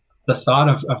 so the thought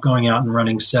of going out and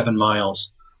running 7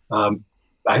 miles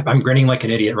I'm grinning like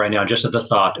an idiot right now just at the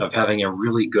thought of having a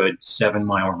really good 7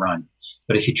 mile run.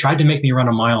 But if you tried to make me run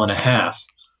a mile and a half,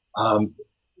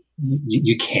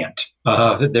 you can't.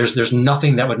 There's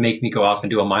nothing that would make me go off and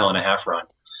do a mile and a half run.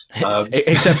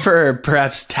 Except for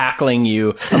perhaps tackling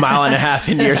you a mile and a half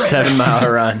into your 7 mile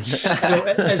run. So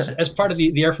as part of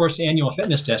the Air Force annual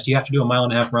fitness test, you have to do a mile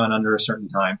and a half run under a certain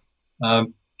time.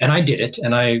 And I did it,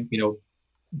 and I,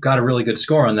 got a really good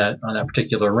score on that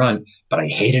particular run, but I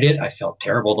hated it. I felt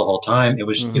terrible the whole time. It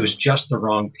was just the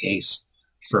wrong pace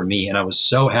for me. And I was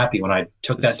so happy when I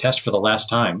took that test for the last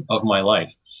time of my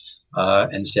life,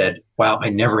 and said, wow, I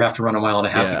never have to run a mile and a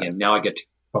half again. Now I get to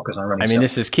focus on running. I mean,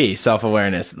 this is key,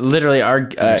 self-awareness. Literally,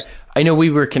 I know we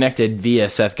were connected via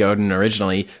Seth Godin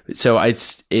originally, so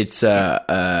it's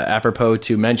apropos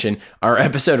to mention our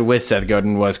episode with Seth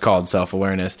Godin was called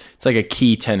self-awareness. It's like a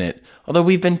key tenet. Although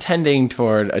we've been tending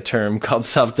toward a term called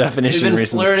self-definition We've been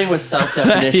recently. flirting with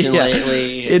self-definition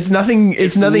lately. It's nothing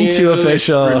new, too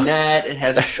official. It's brunette. It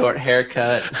has a short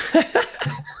haircut.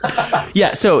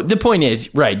 Yeah, so the point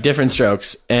is, right, different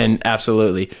strokes, and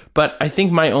absolutely. But I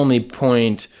think my only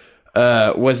point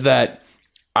was that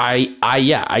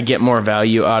I get more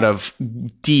value out of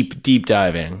deep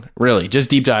diving, really, just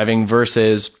deep diving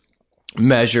versus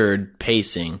measured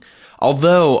pacing.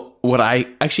 Although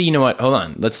you know what? Hold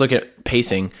on. Let's look at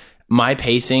pacing. My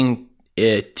pacing,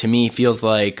 to me, feels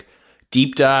like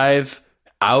deep dive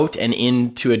out and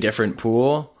into a different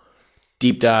pool,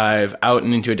 deep dive out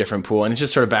and into a different pool. And it's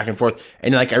just sort of back and forth.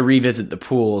 And like I revisit the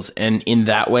pools. And in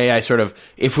that way, I sort of,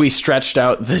 if we stretched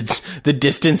out the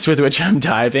distance with which I'm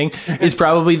diving, is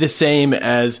probably the same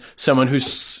as someone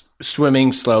who's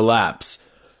swimming slow laps,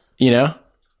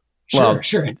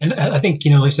 Sure. And I think,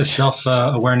 like I said,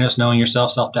 self-awareness, knowing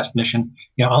yourself, self-definition,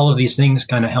 all of these things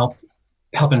kind of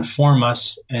help inform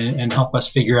us and help us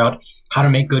figure out how to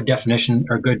make good definition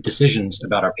or good decisions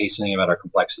about our pacing, about our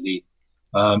complexity.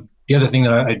 The other thing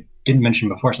that I didn't mention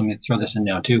before, so I'm going to throw this in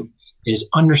now too, is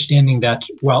understanding that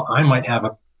while I might have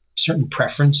a certain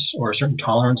preference or a certain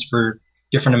tolerance for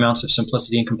different amounts of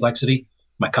simplicity and complexity,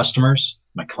 my customers,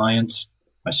 my clients,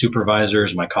 my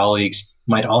supervisors, my colleagues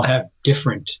might all have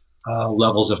different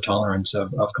levels of tolerance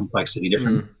of complexity,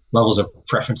 different levels of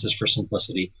preferences for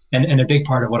simplicity. And a big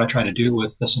part of what I try to do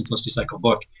with the Simplicity Cycle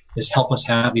book is help us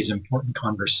have these important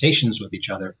conversations with each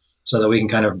other so that we can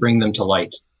kind of bring them to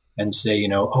light and say,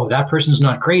 oh, that person's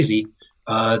not crazy.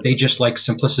 They just like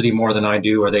simplicity more than I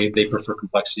do, or they prefer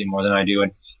complexity more than I do.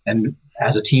 And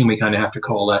as a team, we kind of have to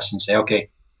coalesce and say, okay,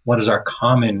 what is our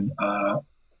common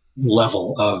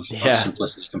level of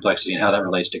simplicity, complexity, and how that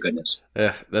relates to goodness.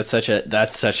 That's such a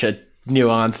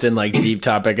nuanced and like deep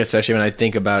topic, especially when I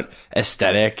think about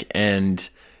aesthetic and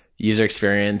user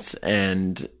experience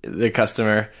and the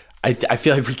customer. I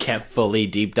feel like we can't fully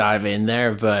deep dive in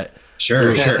there, but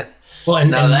sure. Well,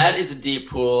 and that is a deep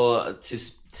pool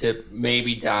to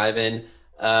maybe dive in.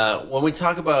 When we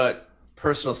talk about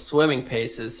personal swimming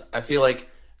paces, I feel like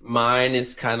mine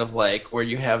is kind of like where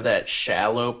you have that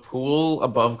shallow pool,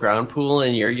 above ground pool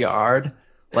in your yard,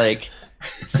 like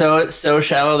so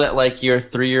shallow that like your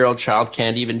 3-year-old child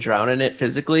can't even drown in it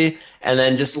physically, and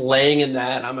then just laying in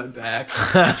that on my back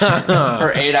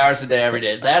for 8 hours a day every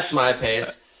day. That's my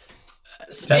pace.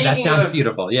 That sounds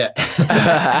beautiful, yeah.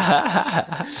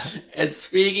 And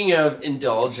speaking of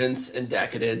indulgence and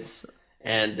decadence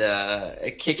and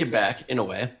kick it back in a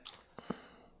way,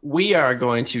 we are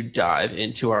going to dive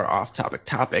into our off-topic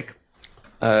topic,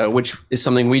 which is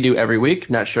something we do every week.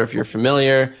 Not sure if you're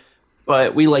familiar,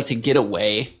 but we like to get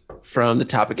away from the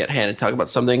topic at hand and talk about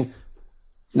something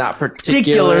not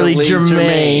particularly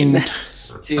germane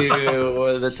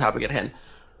to the topic at hand.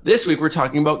 This week, we're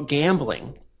talking about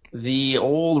gambling, the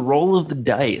old roll of the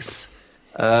dice,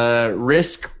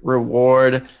 risk,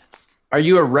 reward. Are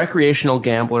you a recreational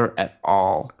gambler at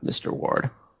all, Mr. Ward?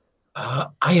 I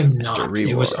am not.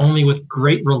 It was only with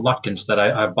great reluctance that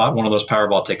I bought one of those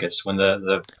Powerball tickets when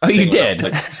the Oh, you did?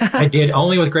 I did,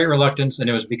 only with great reluctance, and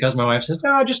it was because my wife said,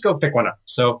 "No, just go pick one up."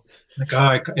 So,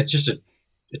 it's just a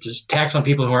tax on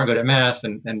people who aren't good at math,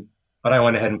 but I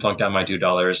went ahead and plunked out my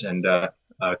 $2, and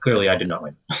clearly I did not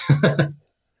win.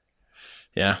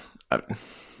 Yeah,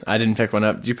 I didn't pick one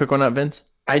up. Did you pick one up, Vince?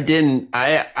 I didn't.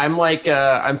 I'm like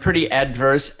I'm pretty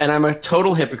adverse, and I'm a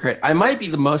total hypocrite. I might be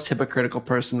the most hypocritical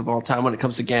person of all time when it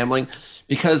comes to gambling,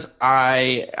 because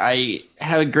I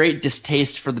have a great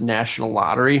distaste for the national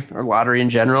lottery or lottery in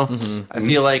general. I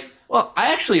feel like, well,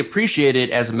 I actually appreciate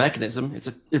it as a mechanism. It's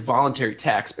a voluntary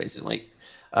tax, basically.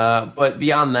 But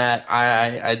beyond that,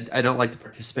 I don't like to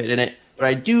participate in it. But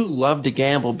I do love to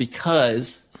gamble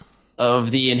because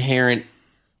of the inherent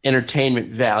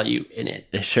entertainment value in it.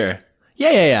 Sure.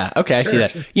 Yeah. Okay, I see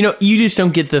that. Sure. You know, you just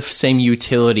don't get the same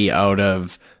utility out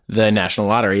of the National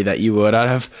Lottery that you would out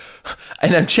of.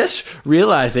 And I'm just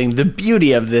realizing the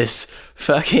beauty of this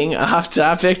fucking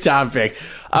off-topic topic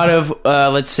out of,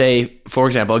 let's say, for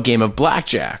example, a game of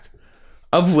blackjack,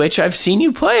 of which I've seen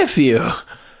you play a few.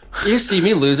 You see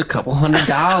me lose a couple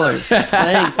 $100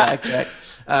 playing blackjack.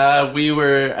 We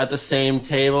were at the same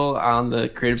table on the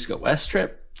Creative Skill West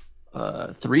trip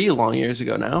 3 long years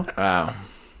ago now. Wow.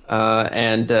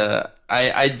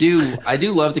 I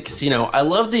do love the casino. I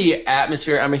love the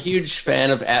atmosphere. I'm a huge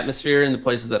fan of atmosphere in the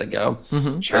places that I go.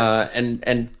 Sure.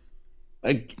 And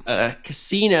a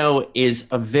casino is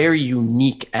a very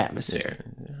unique atmosphere.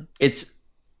 It's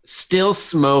still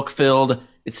smoke filled.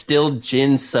 It's still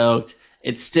gin soaked.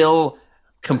 It's still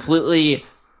completely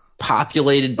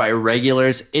populated by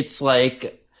regulars. It's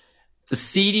like the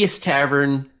seediest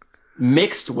tavern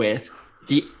mixed with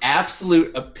the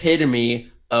absolute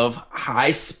epitome of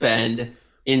high spend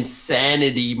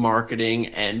insanity marketing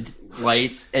and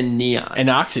lights and neon And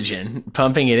oxygen,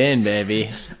 pumping it in,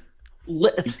 baby.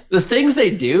 The things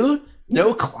they do,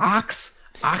 no clocks,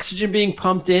 oxygen being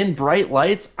pumped in, bright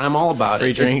lights, I'm all about Free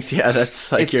it. drinks. Yeah,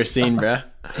 that's like your scene, bro.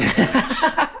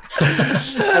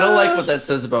 I don't like what that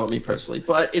says about me personally,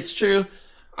 but it's true.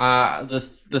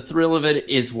 The thrill of it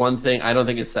is one thing. I don't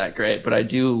think it's that great, but I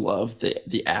do love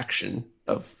the action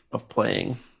of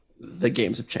playing the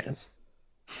games of chance.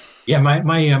 Yeah,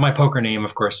 my poker name,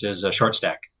 of course, is Short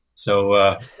Stack. So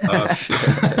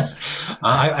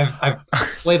I've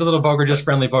played a little poker, just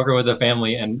friendly poker with the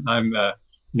family, and I'm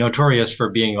notorious for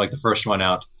being like the first one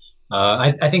out.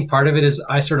 I think part of it is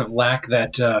I sort of lack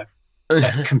that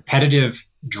competitive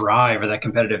drive or that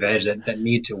competitive edge, that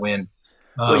need to win,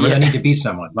 or that need to beat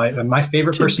someone. My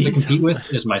favorite person to compete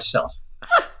with is myself.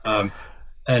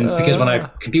 And because when I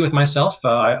compete with myself,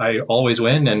 I always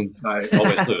win and I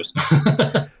always lose.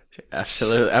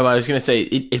 Absolutely. I was going to say,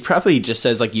 it probably just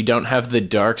says like you don't have the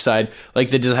dark side, like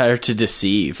the desire to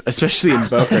deceive, especially in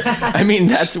poker. I mean,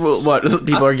 that's what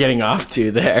people are getting off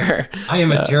to there. I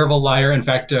am a terrible liar. In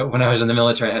fact, when I was in the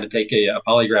military, I had to take a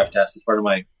polygraph test as part of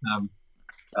my,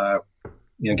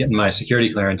 getting my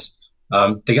security clearance.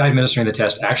 The guy administering the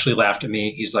test actually laughed at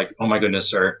me. He's like, "Oh my goodness,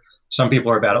 sir. Some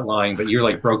people are bad at lying, but you're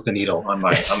like broke the needle on my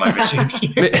machine."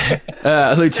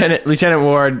 Lieutenant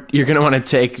Ward, you're going to want to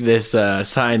take this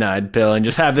cyanide pill and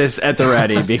just have this at the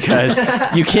ready because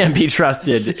you can't be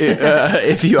trusted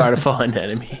if you are to fall into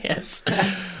enemy hands.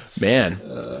 Man,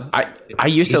 I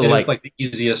used to like the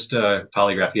easiest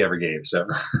polygraph he ever gave. So,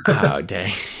 oh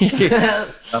dang,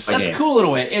 that's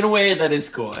cool in a way that is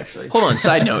cool actually. Hold on.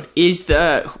 Side note: is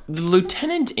the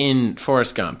lieutenant in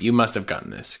Forrest Gump? You must have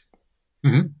gotten this.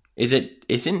 Mm-hmm.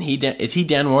 Is he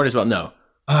Dan Ward as well? No.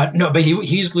 No, but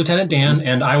he's Lieutenant Dan,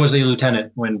 and I was a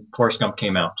lieutenant when Forrest Gump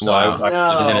came out. So wow. I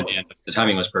was Lieutenant Dan, but the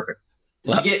timing was perfect.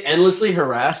 Did you get endlessly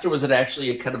harassed, or was it actually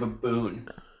a kind of a boon?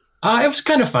 It was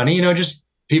kind of funny, just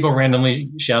people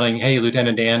randomly shouting, "Hey,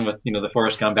 Lieutenant Dan," with the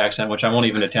Forrest Gump accent, which I won't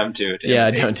even attempt to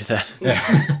imitate. Don't do that.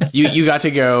 Yeah. you got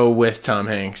to go with Tom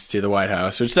Hanks to the White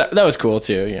House, which that was cool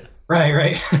too. Yeah.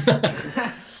 Right.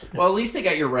 Well, at least they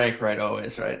got your rank right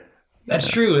always, right? That's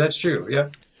true. Yeah.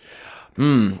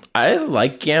 I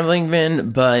like gambling,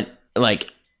 Vin, but like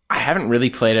I haven't really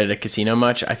played at a casino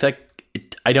much. I feel like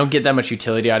I don't get that much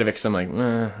utility out of it because I'm like,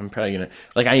 I'm probably gonna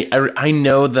like I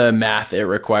know the math it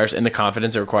requires and the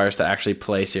confidence it requires to actually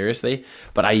play seriously.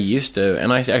 But I used to,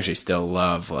 and I actually still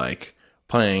love like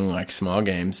playing like small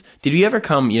games. Did you ever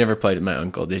come? You never played with my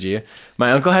uncle, did you?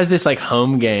 My uncle has this like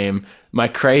home game. My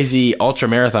crazy ultra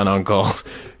marathon uncle.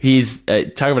 He's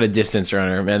talk about a distance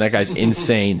runner, man. That guy's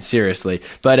insane, seriously.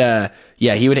 But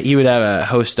yeah, he would have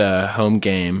host a home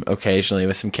game occasionally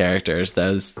with some characters.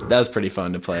 That was pretty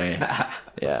fun to play.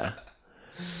 Yeah.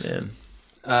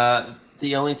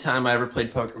 The only time I ever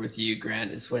played poker with you,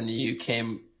 Grant, is when you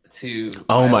came to.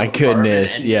 Oh my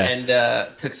goodness! and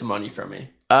took some money from me.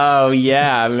 Oh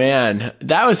yeah, man,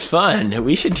 that was fun.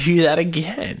 We should do that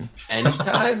again.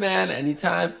 Anytime, man.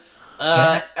 Anytime.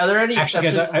 Are there any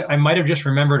exceptions? Guys, I might have just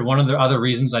remembered one of the other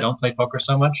reasons I don't play poker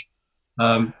so much.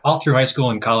 All through high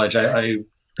school and college, I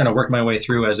kind of worked my way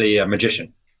through as a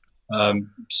magician.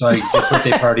 So I did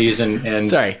birthday parties and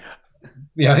sorry,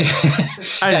 yeah,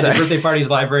 did birthday parties,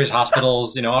 libraries,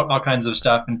 hospitals, all kinds of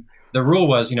stuff. And the rule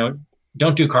was,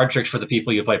 don't do card tricks for the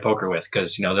people you play poker with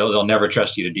because they'll never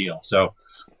trust you to deal. So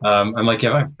I'm like,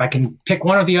 if I can pick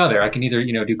one or the other, I can either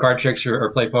do card tricks or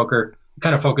play poker.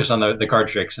 kind of focus on the card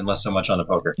tricks and less so much on the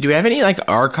poker. Do we have any like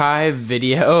archive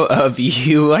video of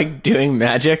you like doing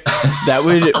magic? That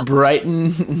would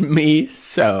brighten me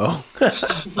so.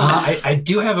 I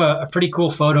do have a pretch cool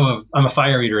photo of, I'm a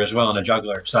fire eater as well and a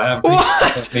juggler. So I have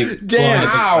what?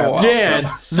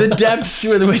 Dan, the depths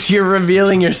with which you're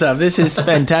revealing yourself. This is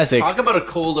fantastic. Talk about a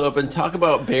cold open. Talk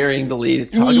about burying the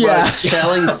lead. Talk about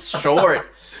selling short.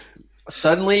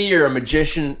 Suddenly you're a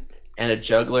magician and a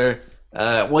juggler.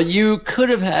 Well, you could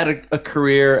have had a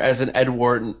career as an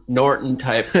Edward Norton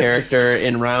type character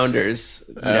in Rounders,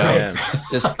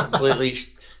 just completely.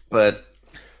 But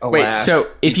alas, wait, so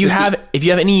if you have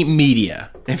any media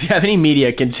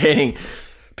containing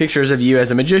pictures of you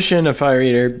as a magician, a fire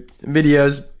eater,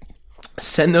 videos,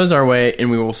 send those our way,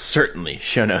 and we will certainly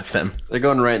show notes them. They're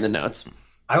going right in the notes.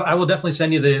 I will definitely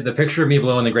send you the picture of me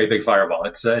blowing the great big fireball.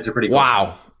 It's a pretty cool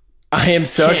wow. I am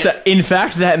so excited. In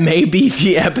fact, that may be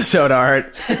the episode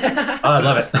art. Oh, I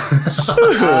love it.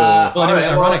 Well, anyways,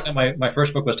 ironic that my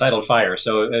first book was titled Fire,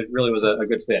 so it really was a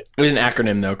good fit. It was an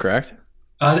acronym, though, correct?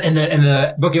 In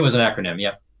the book, it was an acronym.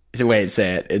 Yep. So wait,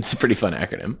 say it. It's a pretty fun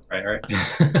acronym. Right.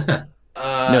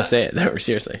 No, say it. Though,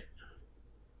 seriously.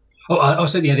 So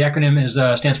the acronym is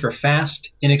stands for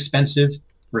Fast, Inexpensive,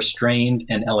 Restrained,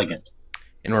 and Elegant.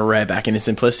 And we're right back into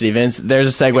simplicity, Vince. There's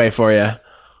a segue for you.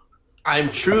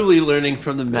 I'm truly learning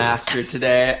from the master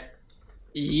today.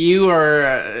 You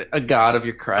are a god of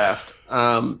your craft.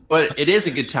 But it is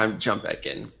a good time to jump back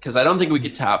in because I don't think we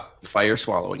could top fire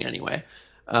swallowing anyway.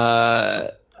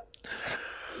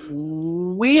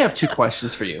 We have 2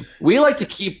 questions for you. We like to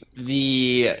keep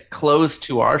the close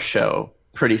to our show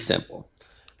pretty simple.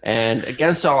 And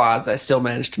against all odds, I still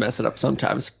manage to mess it up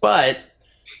sometimes. But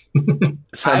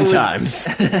sometimes.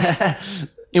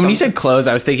 And when you said clothes,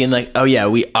 I was thinking like, oh yeah,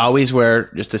 we always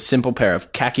wear just a simple pair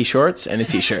of khaki shorts and a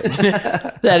t-shirt.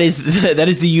 that is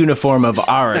the uniform of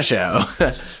our show.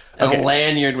 And a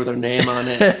lanyard with our name on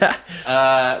it.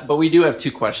 But we do have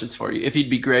 2 questions for you, if you'd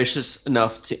be gracious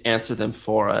enough to answer them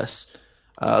for us.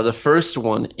 The first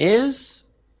one is,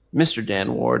 Mr.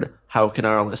 Dan Ward, how can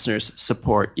our listeners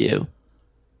support you?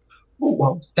 Oh,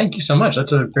 well, thank you so much.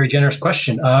 That's a very generous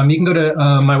question. You can go to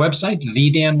my website,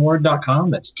 thedanward.com.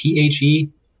 That's THE,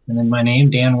 and then my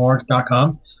name,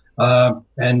 danward.com.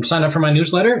 And sign up for my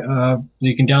newsletter.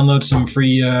 You can download some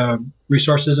free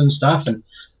resources and stuff.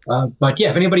 But yeah,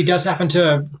 if anybody does happen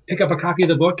to pick up a copy of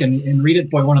the book and read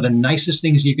it, boy, one of the nicest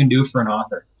things you can do for an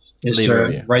author is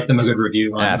to write them a good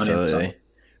review. Absolutely.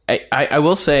 I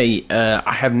will say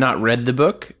I have not read the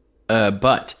book,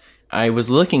 but I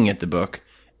was looking at the book,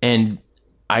 and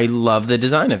I love the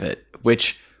design of it,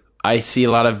 which I see a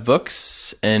lot of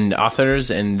books and authors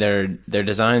and their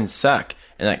designs suck.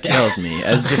 And that kills me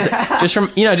as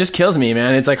just kills me,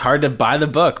 man. It's like hard to buy the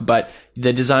book, but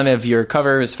the design of your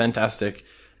cover is fantastic.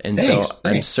 And thanks.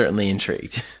 I'm certainly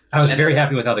intrigued. I was very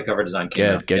happy with how the cover design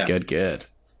came out. Good.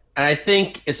 And I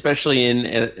think, especially in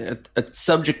a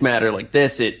subject matter like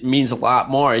this, it means a lot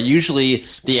more. Usually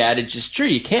the adage is true.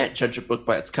 You can't judge a book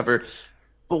by its cover.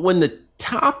 But when the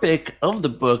topic of the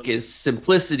book is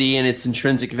simplicity and its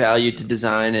intrinsic value to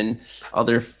design and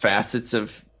other facets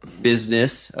of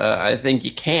business, I think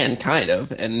you can kind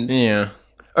of. And yeah.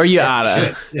 Or you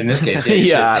oughta. In this case,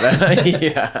 you oughta.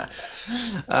 Yeah.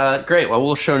 Great. Well,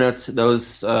 we'll show notes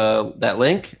those that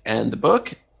link and the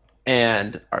book.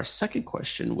 And our second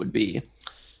question would be,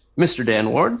 Mr.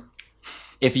 Dan Ward,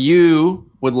 if you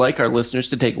would like our listeners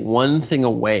to take one thing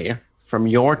away from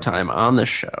your time on the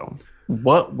show,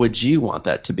 what would you want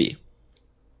that to be?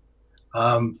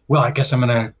 Well, I guess I'm going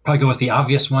to probably go with the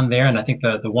obvious one there. And I think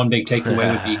the one big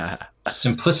takeaway would be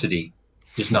simplicity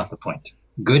is not the point.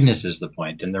 Goodness is the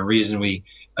point. And the reason we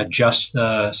adjust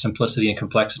the simplicity and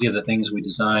complexity of the things we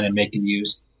design and make and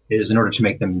use is in order to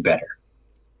make them better.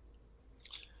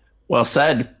 Well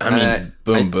said. I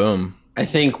mean, boom. I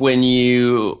think when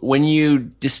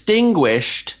you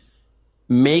distinguished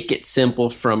make it simple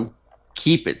from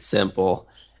keep it simple,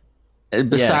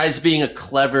 besides being a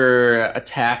clever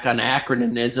attack on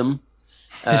acronymism,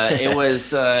 it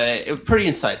was pretty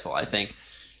insightful, I think.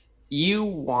 You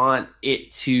want it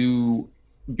to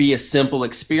be a simple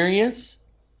experience,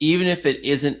 even if it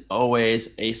isn't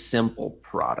always a simple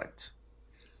product.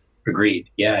 Agreed.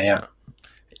 Yeah.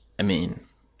 I mean,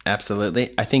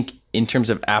 absolutely. I think in terms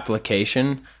of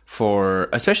application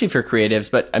especially for creatives,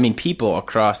 but I mean, people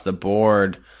across the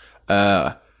board,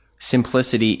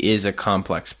 simplicity is a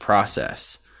complex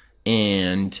process.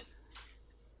 And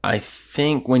I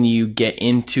think when you get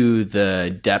into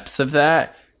the depths of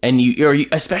that, and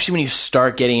especially when you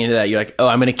start getting into that, you're like, oh,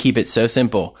 I'm going to keep it so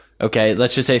simple. Okay,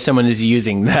 let's just say someone is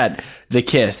using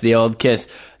the old KISS.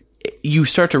 you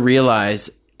start to realize,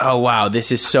 oh wow,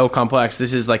 this is so complex.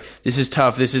 This is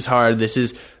tough. This is hard.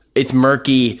 It's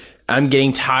murky. I'm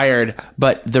getting tired.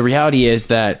 But the reality is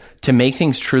that to make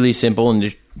things truly simple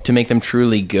and to make them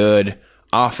truly good,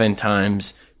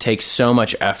 oftentimes takes so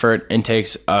much effort and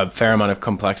takes a fair amount of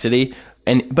complexity.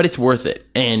 But it's worth it.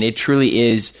 And it truly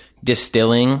is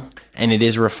distilling and it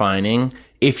is refining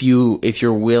if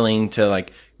you're willing to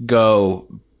like go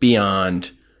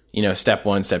beyond, step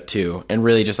 1, step 2, and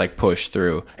really just like push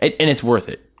through. And it's worth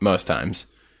it most times.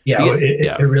 Yeah,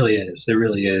 it really is. It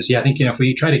really is. Yeah, I think, if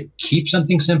we try to keep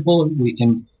something simple, we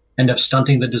can end up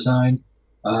stunting the design.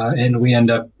 And we end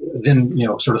up then,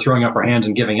 sort of throwing up our hands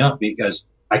and giving up because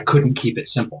I couldn't keep it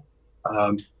simple.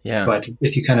 But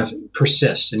if you kind of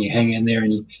persist and you hang in there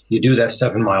and you do that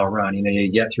 7-mile run,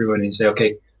 you get through it and you say,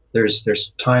 okay,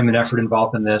 there's time and effort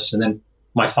involved in this. And then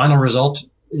my final result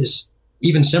is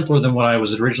even simpler than what I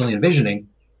was originally envisioning.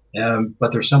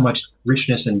 But there's so much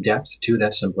richness and depth to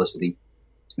that simplicity.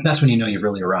 And that's when you know you've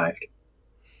really arrived.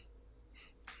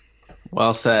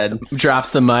 Well said. Drops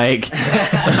the mic.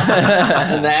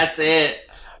 And that's it.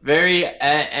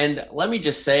 And let me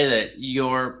just say that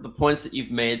the points that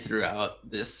you've made throughout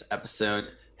this episode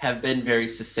have been very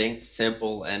succinct,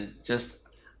 simple, and just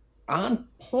on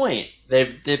point.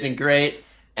 They've been great,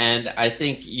 and I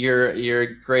think you're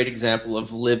a great example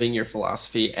of living your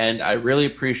philosophy. And I really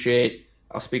appreciate.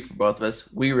 I'll speak for both of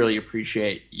us. We really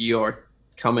appreciate your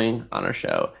coming on our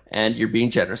show, and you're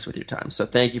being generous with your time. So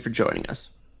thank you for joining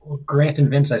us. Well, Grant and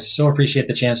Vince, I so appreciate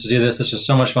the chance to do this. This was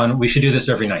so much fun. We should do this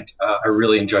every night. I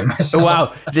really enjoyed myself.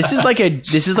 Wow, this is like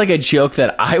a joke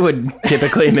that I would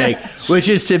typically make, which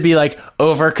is to be like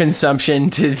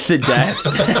overconsumption to the death.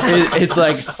 It's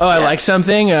like, I like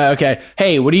something. Okay,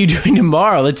 hey, what are you doing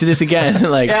tomorrow? Let's do this again.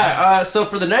 So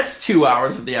for the next 2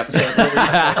 hours of the episode,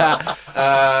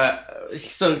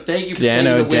 so thank you for taking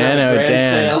the wheel of Grand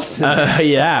Sales.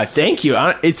 Yeah, thank you.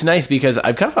 It's nice because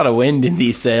I've got a lot of wind in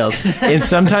these sails, and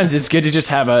sometimes it's good to just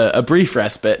have a brief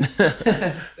respite.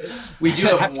 We do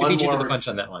have one more more punch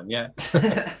on that one. Yeah.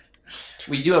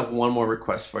 We do have one more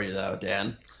request for you, though,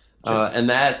 Dan, and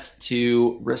that's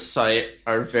to recite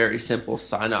our very simple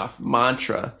sign-off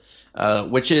mantra,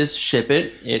 which is "Ship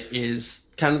it." It is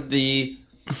kind of the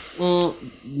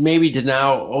maybe to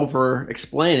now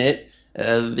over-explain it.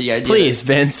 The idea please,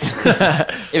 Vince.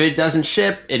 If it doesn't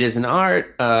ship, it is an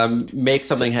art. Make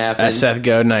something happen. A Seth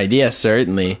Godin idea,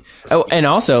 certainly. Oh, and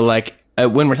also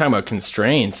when we're talking about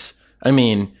constraints, I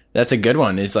mean that's a good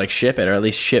one. Is like ship it, or at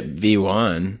least ship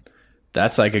V1.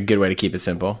 That's like a good way to keep it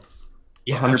simple.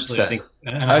 Yeah, 100%.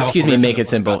 Excuse me, make it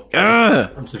simple.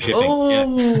 Some shipping.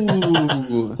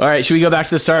 Oh. All right, should we go back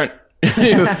to the start?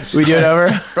 We do it over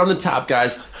from the top,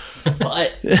 guys.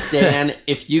 But Dan,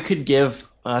 if you could give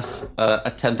us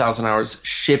a 10,000 hours,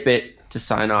 ship it to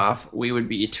sign off, we would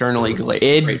be eternally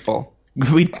grateful.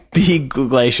 We'd be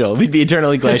glacial. We'd be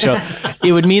eternally glacial.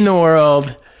 It would mean the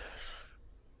world.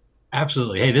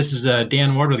 Absolutely. Hey, this is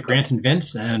Dan Ward with Grant and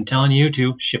Vince, and I'm telling you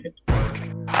to ship it.